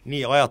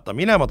 Nii ajata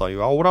minema, ta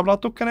ju aurab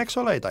natukene, eks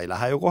ole, ta ei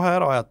lähe ju kohe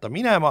ära, ajata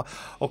minema,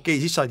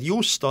 siis sa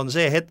just on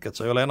see hetk, et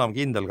sa ei ole enam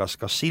kindel,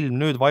 kas silm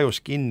nüüd vajus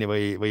kinni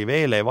või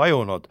veel ei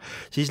vajunud,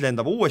 siis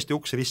lendab uuesti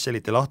uks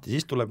risseliti lahti,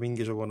 siis tuleb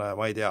mingisugune,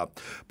 ma ei tea,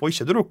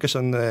 poiss ja tüdruk, kes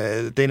on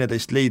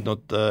teineteist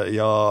leidnud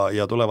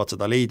ja tulevad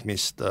seda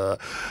leidmist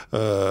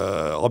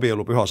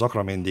abielu püha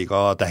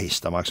sakramendiga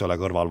tähistama, eks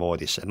ole,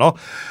 kõrvalvoodisse.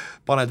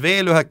 Paned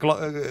veel ühe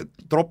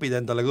tropid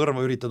endale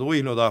kõrva, üritad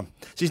uinuda,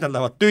 siis nad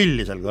lähevad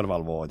tülli seal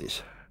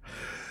kõrvalvoodis.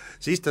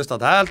 Siis tõstad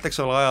häält, eks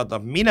ole, ajad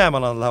nad minema,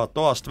 nad lähevad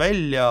toast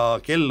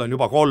välja, kell on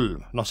juba 3.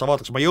 Sa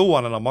vaatad, kas ma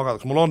jõuan enam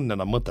magada, kas mul on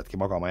enam mõtetki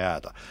magama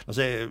jääda.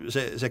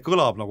 See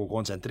kõlab nagu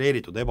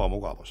kontsentreeritud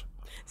ebamugavus.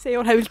 See ei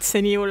ole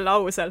üldse nii hull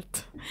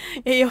ausalt.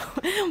 Ma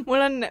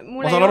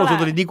saan aru,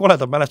 sul tulid nii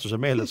koledad mälestused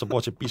meelde, et sa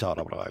pootsid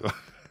pisara praegu.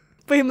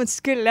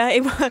 Põhimõtteliselt küll, jah.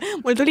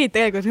 Mul tulid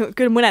tegelikult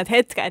küll mõned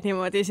hetked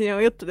niimoodi sinu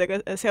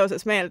juttudega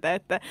seoses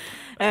meelde, et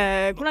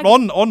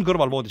on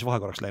kõrvalvoodis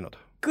vahekorraks läinud?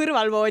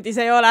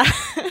 Kõrvalvoodis ei ole.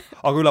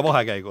 Aga üle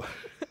vahekäigu?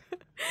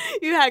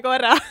 Ühe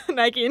korra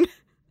nägin.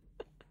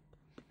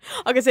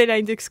 Aga see oli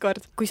ainult üks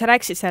kord. Kui sa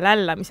rääksid selle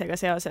lällamisega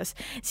seoses,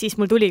 siis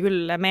mul tuli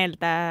küll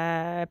meelde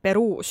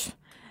Peruus.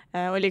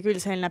 Oli küll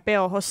selline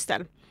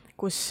peohostel,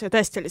 kus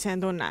tõesti oli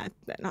selline tunne, et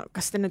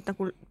kas te nüüd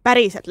nagu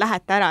päriselt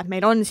lähete ära, et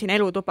meil on siin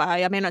elutuba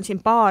ja meil on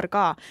siin baar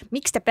ka.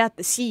 Miks te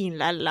peate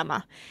siin lällama?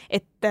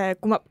 Et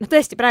kui ma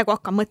tõesti praegu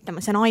hakkan mõtlema,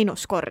 see on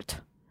ainus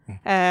kord,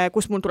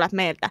 kus mul tuleb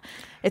meelde.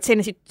 Et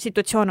selline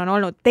situatsioon on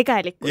olnud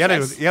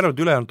tegelikkuses.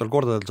 Järelikult ülejäänutel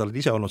kordadel sa oled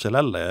ise olnud see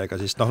lälle ja ega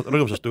siis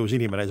rõõmsast ujus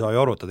inimene ei saa ju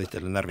aru, et ta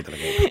teistele närvidele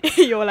käib.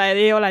 ei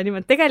ole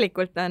niimoodi.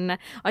 Tegelikult on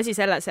asi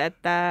selles,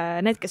 et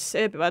need, kes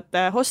ööbivad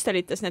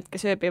hostelites, need,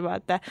 kes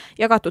ööbivad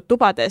jagatud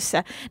tubades,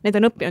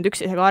 need on õppinud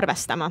üksteisega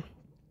arvestama.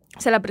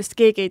 Sellepärast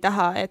keegi ei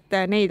taha, et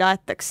neid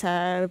aetakse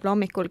võib-olla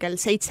hommikul kell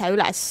 7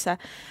 üles,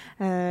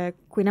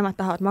 kui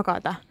nemad tahavad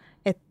magada.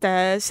 Et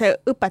see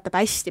õpetab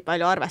hästi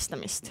palju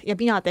arvestamist ja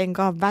mina teen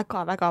ka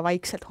väga-väga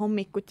vaikselt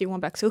hommikuti, kui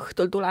ma peaks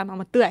õhtul tulema,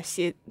 ma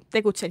tõesti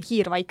tegutsen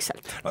hiirvaikselt.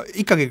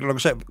 Ikkagi,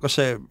 kas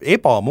see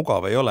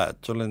ebamugav ei ole,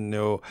 et sul on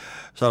ju,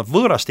 sa oled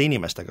võõraste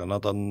inimestega,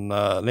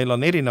 neil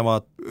on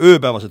erinevad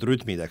ööpäevased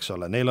rütmid, eks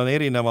ole, neil on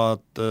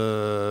erinevad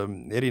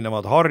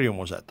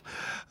harjumused,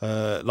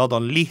 nad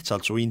on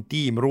lihtsalt su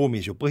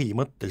intiimruumis ju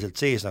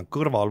põhimõtteliselt sees, nad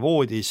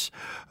kõrvalvoodis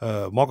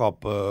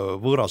magab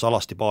võõras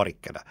alasti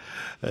paarikene.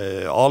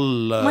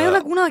 Ma ei ole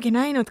kunagi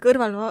näinud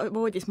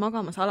kõrvalvoodis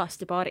magamas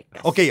alasti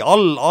paarikas.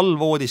 All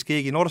voodis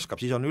keegi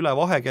norskab, siis on üle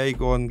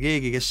vahekäigu, on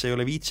keegi, kes ei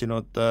ole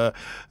viitsinud,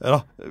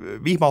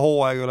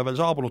 vihmahooaeg ei ole veel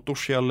saabunud,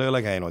 duši all ei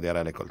ole käinud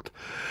järelikult.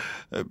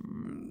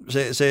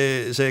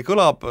 See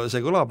kõlab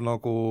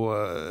nagu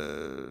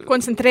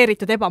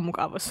kontsentreeritud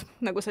ebamugavus.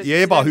 Nagu ja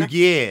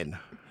ebahügieen.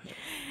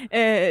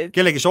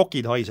 Kellegi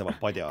sokid haisevad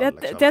padja all.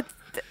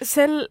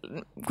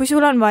 Kui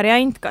sul on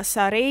variant, kas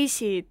sa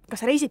reisid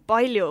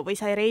palju või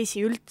sa ei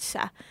reisi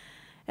üldse,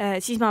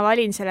 siis ma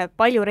valin selle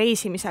palju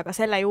reisimise, aga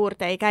selle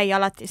juurde ei käi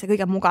alati see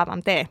kõige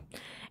mugavam tee.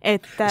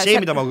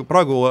 Mida ma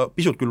praegu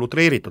pisut küll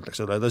utreeritult,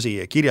 tõsi,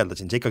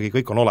 kirjeldasin, see ikkagi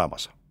kõik on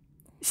olemas.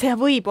 See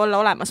võib olla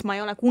olemas, ma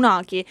ei ole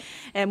kunagi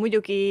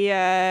muidugi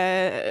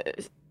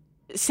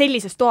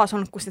sellises toas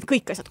olnud, kus need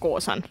kõik asjad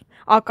koos on.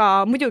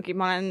 Aga muidugi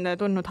ma olen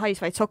tundnud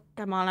haisvaid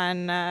sokke, ma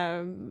olen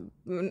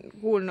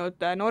kuulnud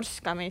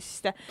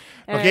norskamist.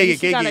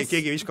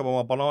 Keegi viskab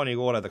oma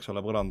banaanikooled, eks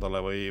ole,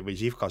 põrandale või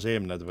sihka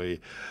seemned või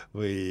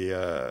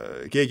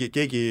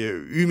keegi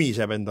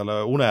ümiseb endale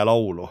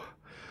unelaulu.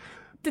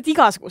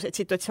 Igasuguseid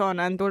situatsioone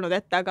on tulnud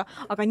ette,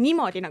 aga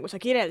niimoodi, nagu sa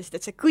kirjeldasid,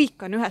 et see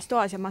kõik on ühes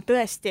toas ja ma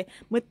tõesti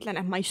mõtlen,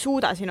 et ma ei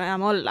suuda sinu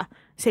enam olla.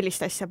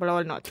 Sellist asja pole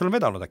olnud. Sul on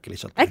vedanud äkki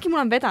lihtsalt? Äkki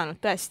mul on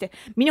vedanud, tõesti.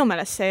 Minu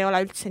meelest see ei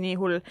ole üldse nii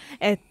hull,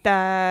 et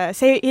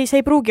see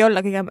ei pruugi olla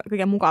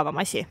kõige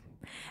mugavam asi.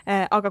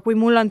 Aga kui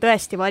mul on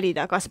tõesti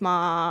valida, kas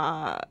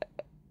ma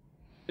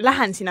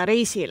lähen sinna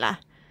reisile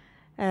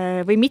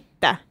või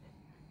mitte,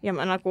 ja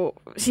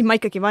siis ma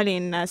ikkagi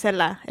valin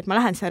selle, et ma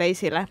lähen sinna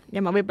reisile ja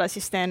ma võib-olla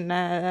siis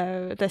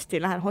tõesti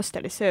lähen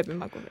hostelisse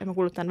ööbima ja ma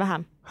kulutan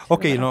vähem.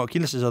 No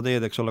kindlasti sa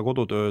teed, eks ole,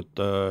 kodutööd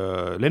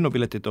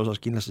lennupiletite osas,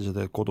 kindlasti sa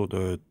teed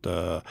kodutööd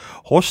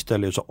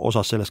hosteli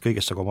osas, sellest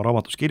kõigest sa ka oma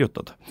raamatus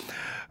kirjutad.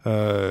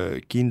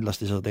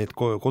 Kindlasti sa teed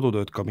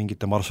kodutööd ka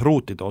mingite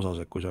marsruutide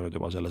osas, et kui sa nüüd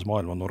juba selles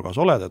maailma nurgas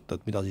oled,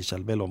 et mida siis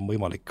seal veel on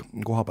võimalik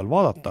koha peal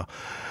vaadata.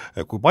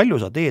 Kui palju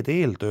sa teed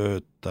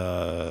eeltööd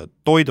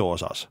toidu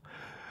osas?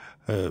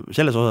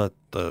 selles osas, et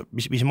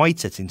mis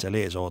maitsed siin seal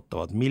ees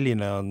ootavad,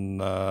 milline on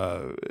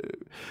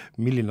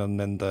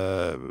nende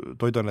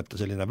toiduainete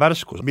selline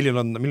värskus, milline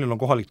on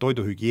kohalik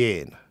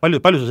toiduhügieen. Palju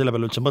sa selle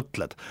peale üldse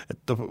mõtled?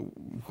 Et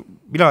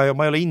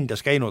ma ei ole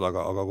Indias käinud,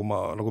 aga kui ma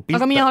nagu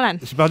pilte... Aga mina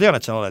olen. Siis ma tean,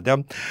 et sa oled, jah.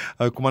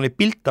 Kui ma neid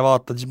pilte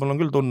vaatan, siis mul on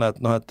küll tunne,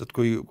 et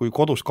kui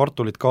kodus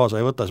kartulit kaasa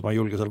ei võta, siis ma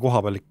ei julge seal koha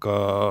peal ikka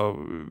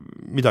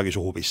midagi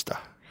suhu pista.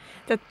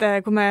 Et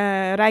kui me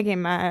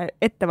räägime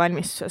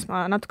ettevalmistusest,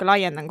 ma natuke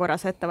laiendan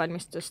korras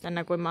ettevalmistust,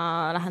 enne kui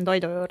ma lähen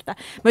toidu juurde.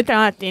 Ma ütlen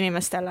alati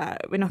inimestele,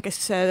 või kes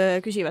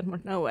küsivad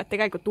mult nõu, et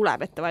tegelikult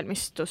tuleb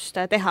ettevalmistust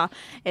teha,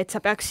 et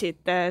sa peaksid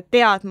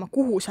teadma,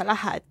 kuhu sa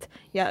lähed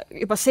ja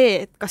juba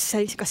see, et kas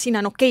sinna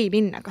on okei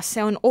minna, kas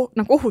see on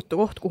nagu ohutu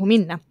koht, kuhu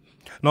minna.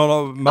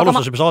 No me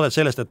alustasime saadet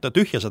sellest, et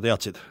tühja sa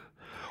teadsid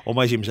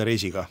oma esimese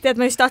reisiga. Tead,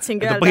 ma just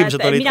tahtsingi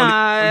öelda,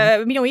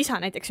 et minu isa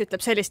näiteks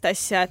ütleb sellist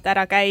asja, et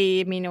ära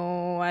käi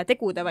minu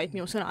tegude, vaid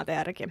minu sõnade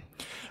järgi.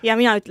 Ja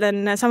mina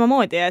ütlen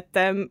samamoodi, et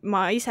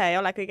ma ise ei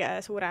ole kõige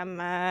suurem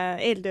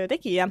eeltöö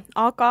tegija,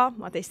 aga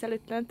ma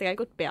teistele ütlen, et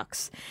tegelikult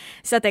peaks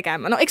seda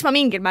tegema. No eks ma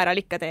mingil määral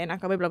ikka teen,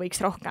 aga võib-olla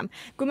võiks rohkem.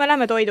 Kui me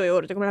läheme toidu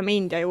juurde, kui me läheme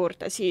India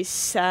juurde,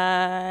 siis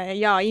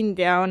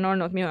India on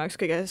olnud minu jaoks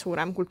kõige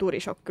suurem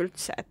kultuurishokk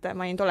üldse, et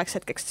ma ei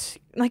tolleks hetkeks,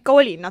 ikka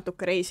olin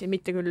natuke reisi,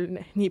 mitte küll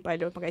nii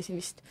palju, ma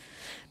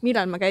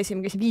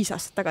käisin 5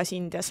 aastat tagasi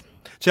Indias.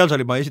 Seal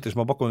oli,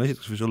 ma pakun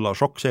esiteks või sulla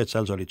šokk see, et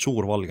seal sa olid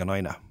suur valge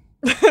naine.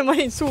 Ma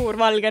olin suur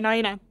valge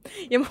naine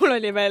ja mul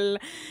oli veel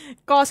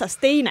kaasas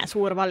teine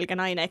suur valge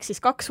naine, ehk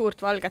siis 2 suurt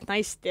valget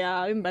naist ja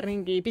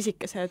ümberringi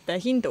pisikesed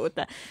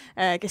hindud,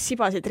 kes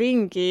sibasid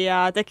ringi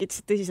ja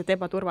tekitasid tõsiselt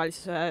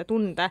ebaturvalisuse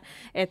tunde,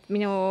 et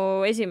minu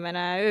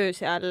esimene öö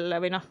seal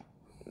või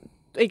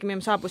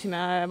õigemini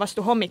saabusime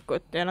vastu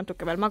hommikut ja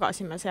natuke veel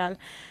magasime seal.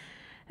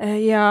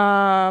 Ja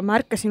ma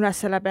ärkasin üles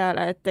selle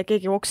peale, et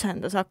keegi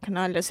oksendas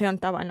akna all ja see on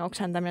tavaline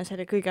oksendamine, see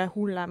oli kõige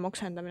hullem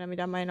oksendamine,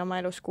 mida ma ei oma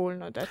elus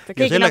kuulnud, et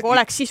keegi nagu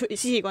oleks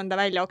sisikonda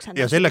välja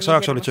oksendanud. Ja selleks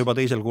ajaks olid sa juba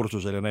teisel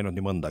kursusel ja näinud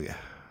nii mõndagi?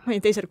 Ma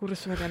olin teisel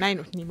kursusel ja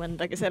näinud nii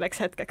mõndagi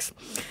selleks hetkeks.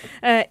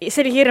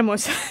 See oli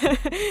hirmus.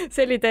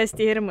 See oli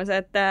tõesti hirmus,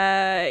 et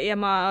ja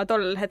ma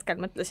tol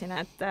hetkel mõtlesin,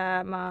 et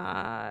ma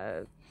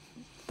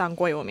tahan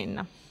koju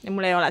minna. Ja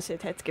mul ei ole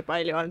siit hetki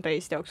palju olnud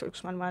reiside jooksul,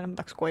 kus ma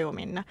tahaks koju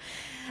minna.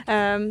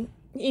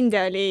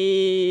 India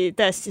oli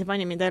tõesti, see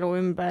pani mind elu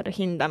ümber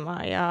hindama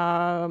ja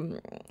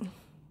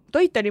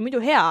toit oli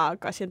muidu hea,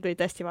 aga siin tuli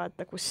tõesti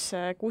vaadata,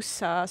 kus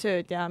sa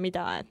sööd ja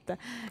mida,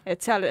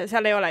 et seal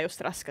ei ole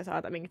just raske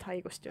saada mingit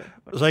haigust ju.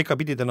 Sa ikka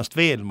pidid ennast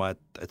veenma,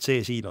 et see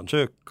siin on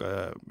söök,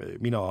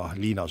 mina,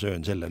 Liina,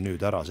 söön selle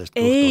nüüd ära, sest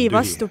kõht on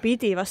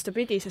tühi.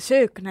 Vastupidi, see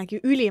söök nägi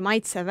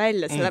ülimaitse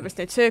välja,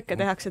 sellepärast neid sööke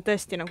tehakse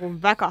tõesti nagu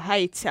väga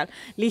häid seal,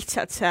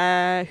 lihtsalt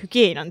see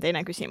hügieen on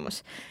teine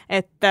küsimus,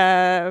 et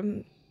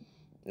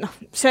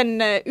see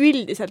on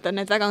üldiselt on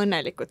need väga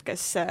õnnelikud,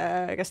 kes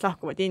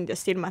lahkuvad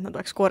Indiast ilma, et nad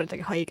oleks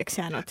kordagi haigeks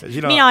jäänud.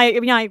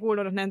 Mina ei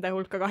kuulunud nende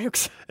hulka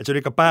kahjuks. Et see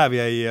oli ikka päev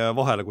jäi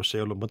vahele, kus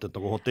ei olnud mõtet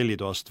nagu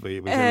hotellitoast või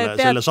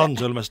selle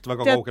Sansõlmest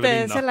väga kaugele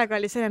minna. Sellega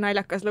oli see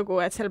naljakas lugu,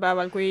 et sel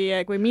päeval,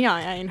 kui mina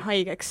jäin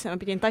haigeks, ma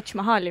pidin Taj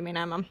Mahali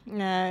minema,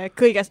 India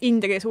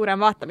kõige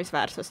suurem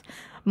vaatamisväärsus.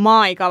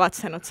 Ma ei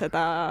kavatsenud seda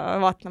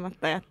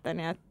vaatlamata jätta,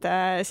 nii et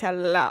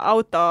seal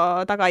auto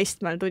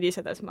tagaistmel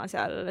tudisedes ma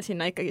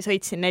sinna ikkagi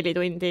sõitsin 4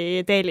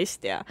 tundi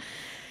teelist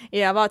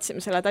ja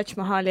vaatasime selle Taj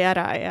Mahali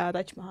ära ja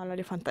Taj Mahal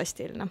oli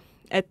fantastiline.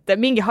 Et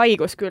mingi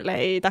haigus küll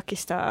ei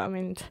takista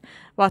mind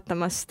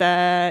vaatamast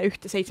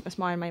 1/7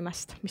 maailma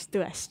imest, mis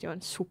tõesti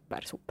on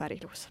super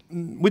ilus.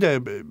 Muide,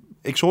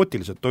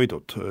 eksootilised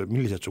toidud,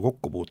 millised su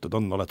kokkupuuted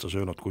on? Oled sa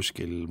söönud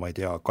kuskil, ma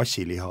ei tea,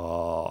 kassiliha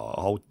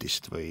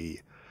hautist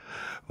või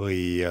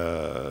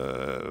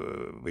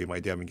ma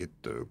ei tea,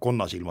 mingit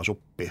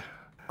konnasilmasuppi?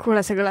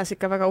 Kuule, see kõlas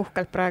ikka väga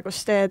uhkelt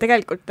praegust.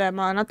 Tegelikult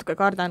ma natuke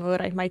kardan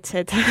võõraid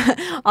maitseid,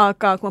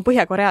 aga kui ma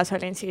Põhja-Koreas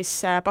olin, siis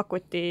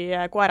pakuti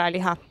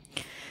koeraliha.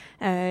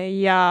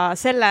 Ja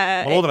selle...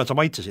 Ma loodan, et sa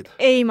maitsesid.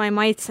 Ei, ma ei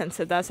maitsenud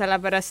seda,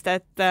 sellepärast,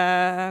 et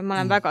ma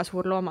olen väga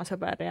suur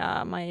loomasõber ja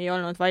ma ei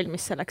olnud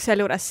valmis selleks.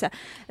 Sealjuures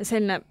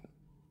selline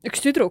üks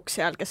tüdruk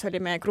seal, kes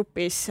oli meie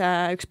grupis,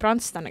 üks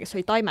prantslane, kes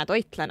oli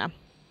taimetoitlane.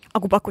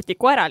 Aga kui pakuti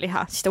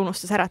koeraliha, siis ta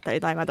unustas ära, et ta oli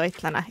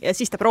taimetoitlane ja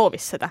siis ta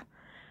proovis seda.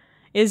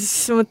 Ja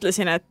siis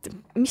mõtlesin, et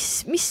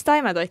mis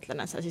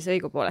taimetoitlane sa siis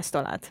õigupoolest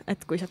oled,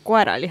 et kui sa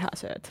koeraliha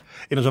sööd?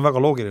 Ei, no see on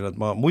väga loogiline, et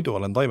ma muidu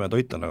olen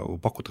taimetoitlane,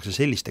 kui pakutakse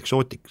sellist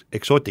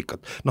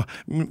eksootikat.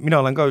 Mina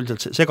olen ka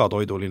üldiselt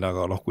segatoiduline,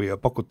 aga kui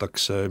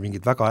pakutakse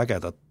mingit väga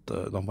ägedat,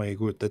 ma ei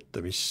kujuta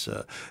ette,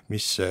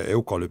 mis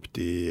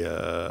eukalüpti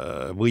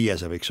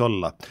võiese võiks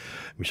olla,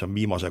 mis on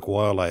viimase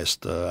koala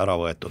eest ära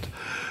võetud.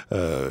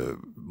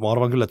 Ma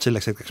arvan küll, et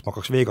selleks hetkeks ma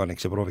hakkaks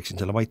veganiks ja prooviksin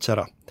selle maitse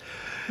ära.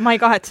 Ma ei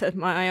kahetse, et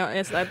ma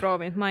seda ei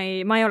proovinud, ma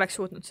ei oleks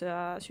suutnud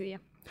seda süüa.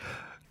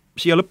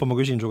 Siia lõppu ma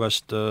küsin su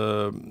käest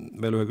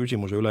veel ühe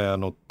küsimuse,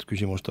 ülejäänud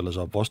küsimustele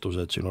saab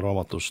vastused sinu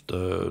raamatust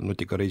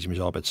Nutika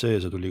reisimise ABC,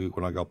 see tuli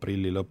kunagi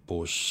aprilli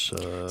lõpus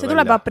see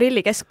tuleb välja.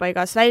 Aprilli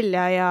keskpaigas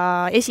välja ja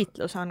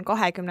esitlus on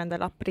 20.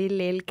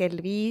 aprillil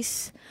kell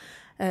 5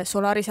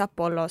 Solaris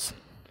Apollos.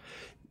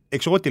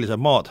 Eksootilised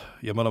maad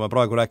ja me oleme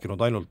praegu rääkinud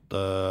ainult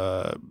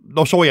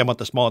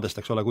soojematest maadest,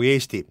 eks ole, kui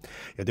Eesti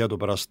ja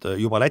teadupärast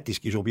juba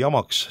Lätis kisub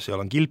jamaks, seal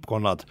on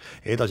kilpkonnad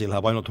ja edasi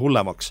läheb ainult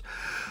hullemaks.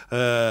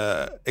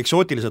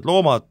 Eksootilised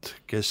loomad,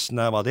 kes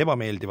näevad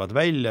ebameeldivad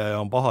välja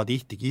ja on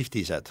pahatihti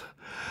kihvtised.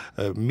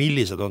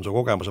 Millised on su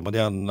kogemused? Ma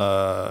tean,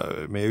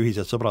 meie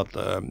ühised sõbrad,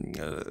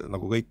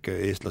 nagu kõik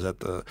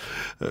eestlased,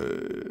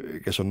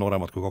 kes on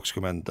nooremad kui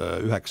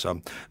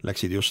 29,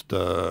 läksid just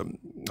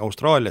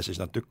Austraalia,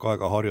 siis nad tükk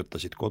aega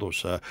harjutasid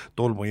kodus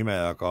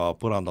tolmuimejaga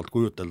põrandalt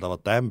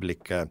kujuteldavate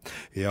ämblike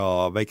ja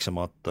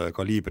väiksemat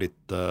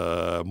kaliibrit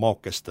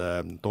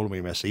maokeste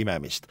tolmuimesse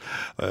imemist.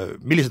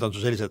 Millised on su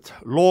sellised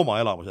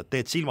loomaelamused?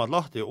 Teed silmad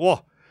lahti,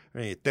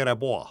 tere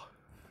poa!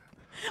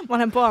 Ma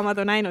olen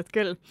poamadu näinud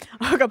küll,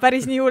 aga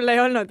päris nii hull ei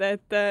olnud,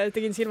 et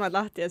tegin silmad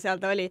lahti ja seal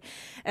ta oli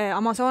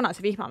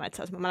Amazonas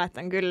vihmametsas, ma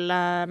mäletan küll,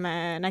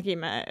 me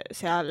nägime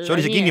seal... See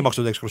oli see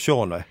kinnimakstud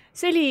ekskursioon või?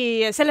 See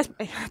oli see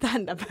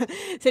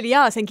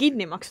on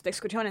kinnimakstud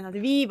ekskursioon, et nad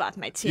viivad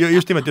meid sinna.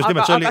 Just nimelt,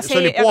 see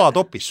oli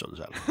poatopis sul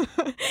seal.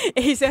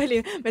 Ei, see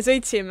oli, me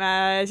sõitsime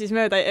siis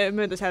mööda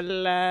seal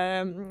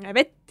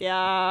vett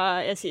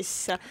ja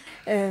siis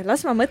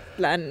las ma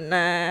mõtlen,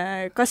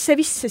 kas see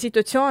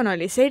situatsioon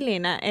oli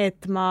selline,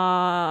 et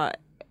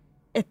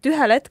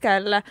ühel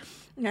hetkel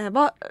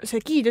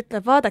see giid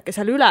ütleb, vaadake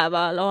seal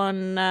üleval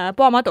on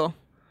poamadu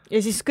ja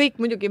siis kõik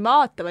muidugi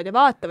vaatavad ja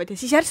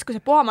siis järsku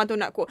see poamadu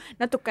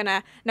natukene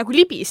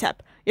libiseb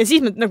ja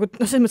siis me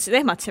selles mõttes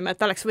ehmatsime,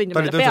 et oleks võinud ta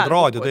oli tõenäoliselt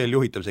raadioteel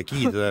juhitav, see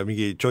giid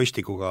mingi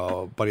joystikuga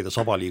pani ta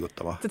saba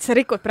liigutama. See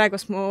rikub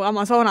praegust mu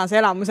Amazonas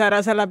elamuse ära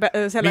selle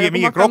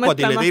mingi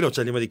krokodiil ei teinud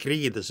seal niimoodi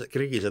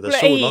krigisedes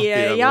suud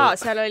lahti. Jaa,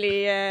 seal oli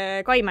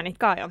kaimanid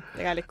ka ju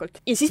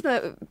tegelikult. Ja siis me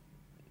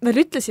veel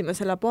ütlesime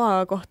selle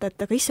poa kohta, et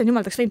aga issand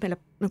jumal, taks võinud meile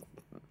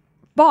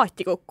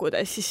paati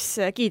kukkuda, siis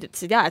giid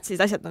ütlesid et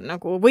sellised asjad on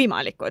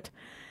võimalikud.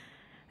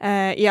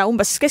 Ja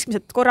umbes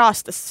keskmiselt korra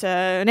aastas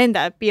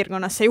nende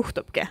piirkonnas see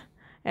juhtubki.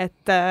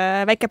 Et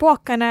väike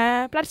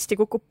poakene plärtsti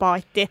kukub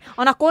paati.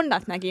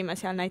 Anakondat nägime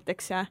seal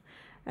näiteks.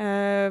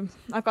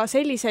 Aga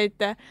selliseid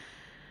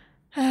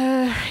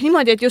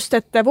niimoodi, et just,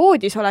 et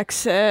voodis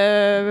oleks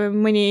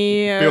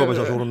mõni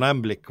peopesa suurune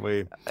ämblik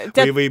või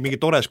mingi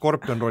tore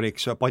skorpion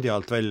roniks padja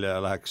alt välja ja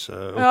läheks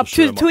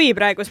tui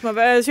praegu, ma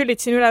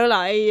sülitsin üle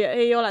õla,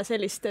 ei ole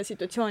sellist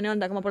situatsiooni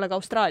olnud, aga ma pole ka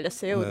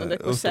Austraaliasse jõudnud,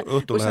 et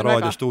õhtulehe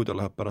raadiostuudio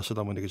läheb pärast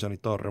seda muidugi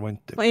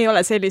sanitaarremonti. Ei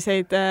ole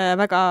selliseid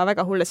väga,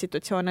 väga hulle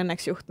situatsioone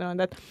õnneks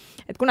juhtunud,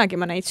 et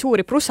kunagi ma neid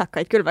suuri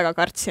prussakaid küll väga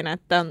kartsin,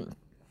 et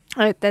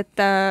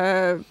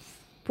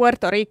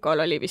Puerto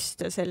Ricol oli vist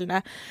selline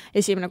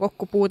esimene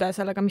kokkupuude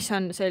sellega, mis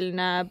on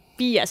selline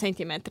 5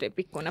 sentimeetri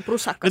pikkune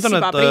prussakas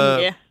sibab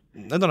ringi.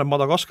 Need on need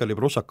Madagaskari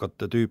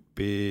prussakate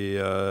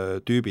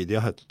tüübid,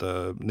 jah, et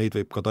neid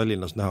võib ka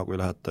Tallinnas näha, kui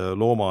lähete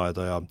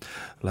loomaaeda ja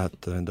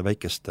lähete nende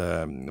väikeste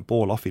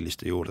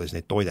poolahviliste juurde, siis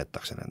neid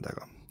toidetakse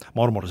nendega.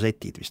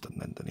 Marmorsetid vist on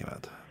nende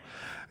nimed.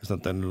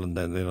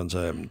 Neil on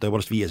see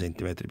tõepoolest 5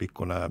 sentimeetri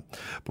pikkune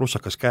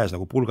prussakas käes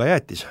nagu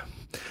pulgajäätis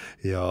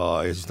ja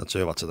siis nad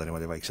söövad seda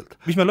niimoodi vaikselt.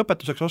 Mis me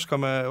lõpetuseks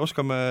oskame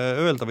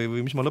öelda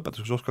või mis ma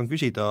lõpetuseks oskan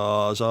küsida,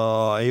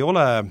 sa ei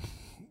ole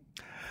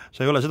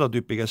seda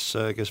tüüpi,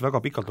 kes väga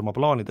pikalt oma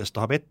plaanidest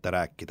tahab ette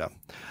rääkida.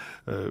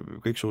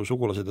 Kõik su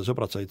sugulased ja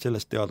sõbrad said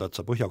sellest teada, et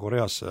sa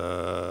Põhja-Koreas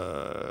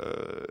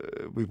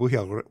või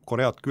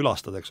Põhja-Koreat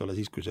külastad, eks ole,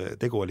 siis kui see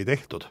tegu oli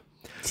tehtud.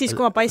 Siis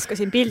kui ma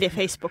paiskasin pildi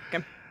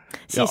Facebooki.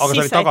 Aga sa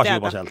olid tagasi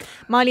juba sealt?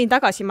 Ma olin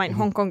tagasi, ma olin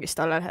Hongkongis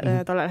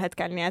tollel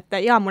hetkel, nii et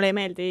mulle ei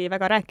meeldi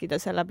väga rääkida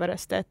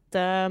sellepärast, et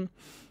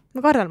ma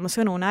kardan, ma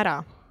sõnun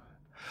ära.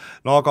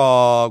 No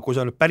aga kui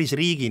sa nüüd päris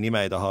riigi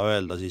nime ei taha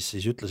öelda,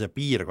 siis ütle see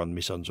piirkond,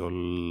 mis on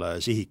sul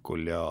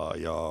sihikul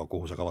ja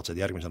kuhu sa kavatsed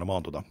järgmisena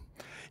maanduda.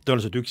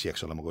 Tõenäoliselt üksi,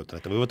 eks ole, ma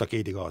kujutan ette, või võta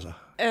Keidi kaasa?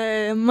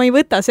 Ma ei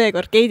võta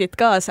seekord Keidit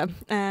kaasa.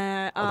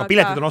 Aga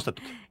piletid on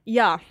ostetud?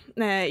 Ja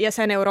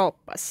see on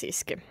Euroopas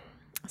siiski.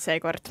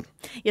 Seekord.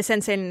 Ja see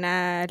on selline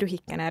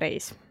lühikene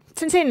reis.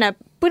 See on selline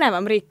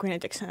põnevam riik, kui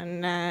näiteks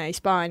on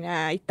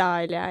Hispaania,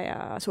 Itaalia ja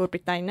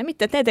Suurbritannia.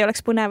 Mitte, et need ei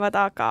oleks põnevad,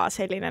 aga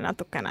selline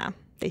natukene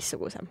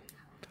teistsugusem.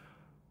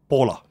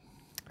 Poola?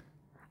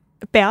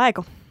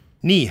 Peaaegu.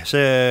 Nii,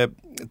 see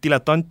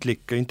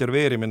diletantlik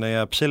intervjueerimine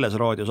jääb selles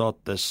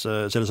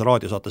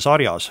raadiosaate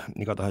sarjas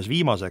igatahes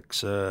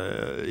viimaseks.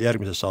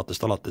 Järgmisest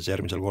saatest alates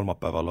järgmisel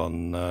kolmapäeval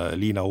on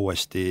Liina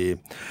uuesti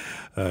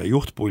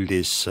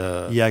juhtpuldis.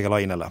 Jääge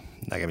lainele,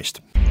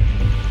 nägemist.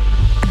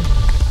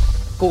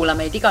 Kuula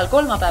meid igal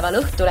kolmapäeval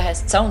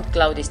Õhtulehest,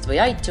 SoundCloudist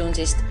või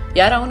iTunesist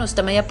ja ära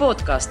unusta meie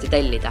podcasti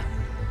tellida.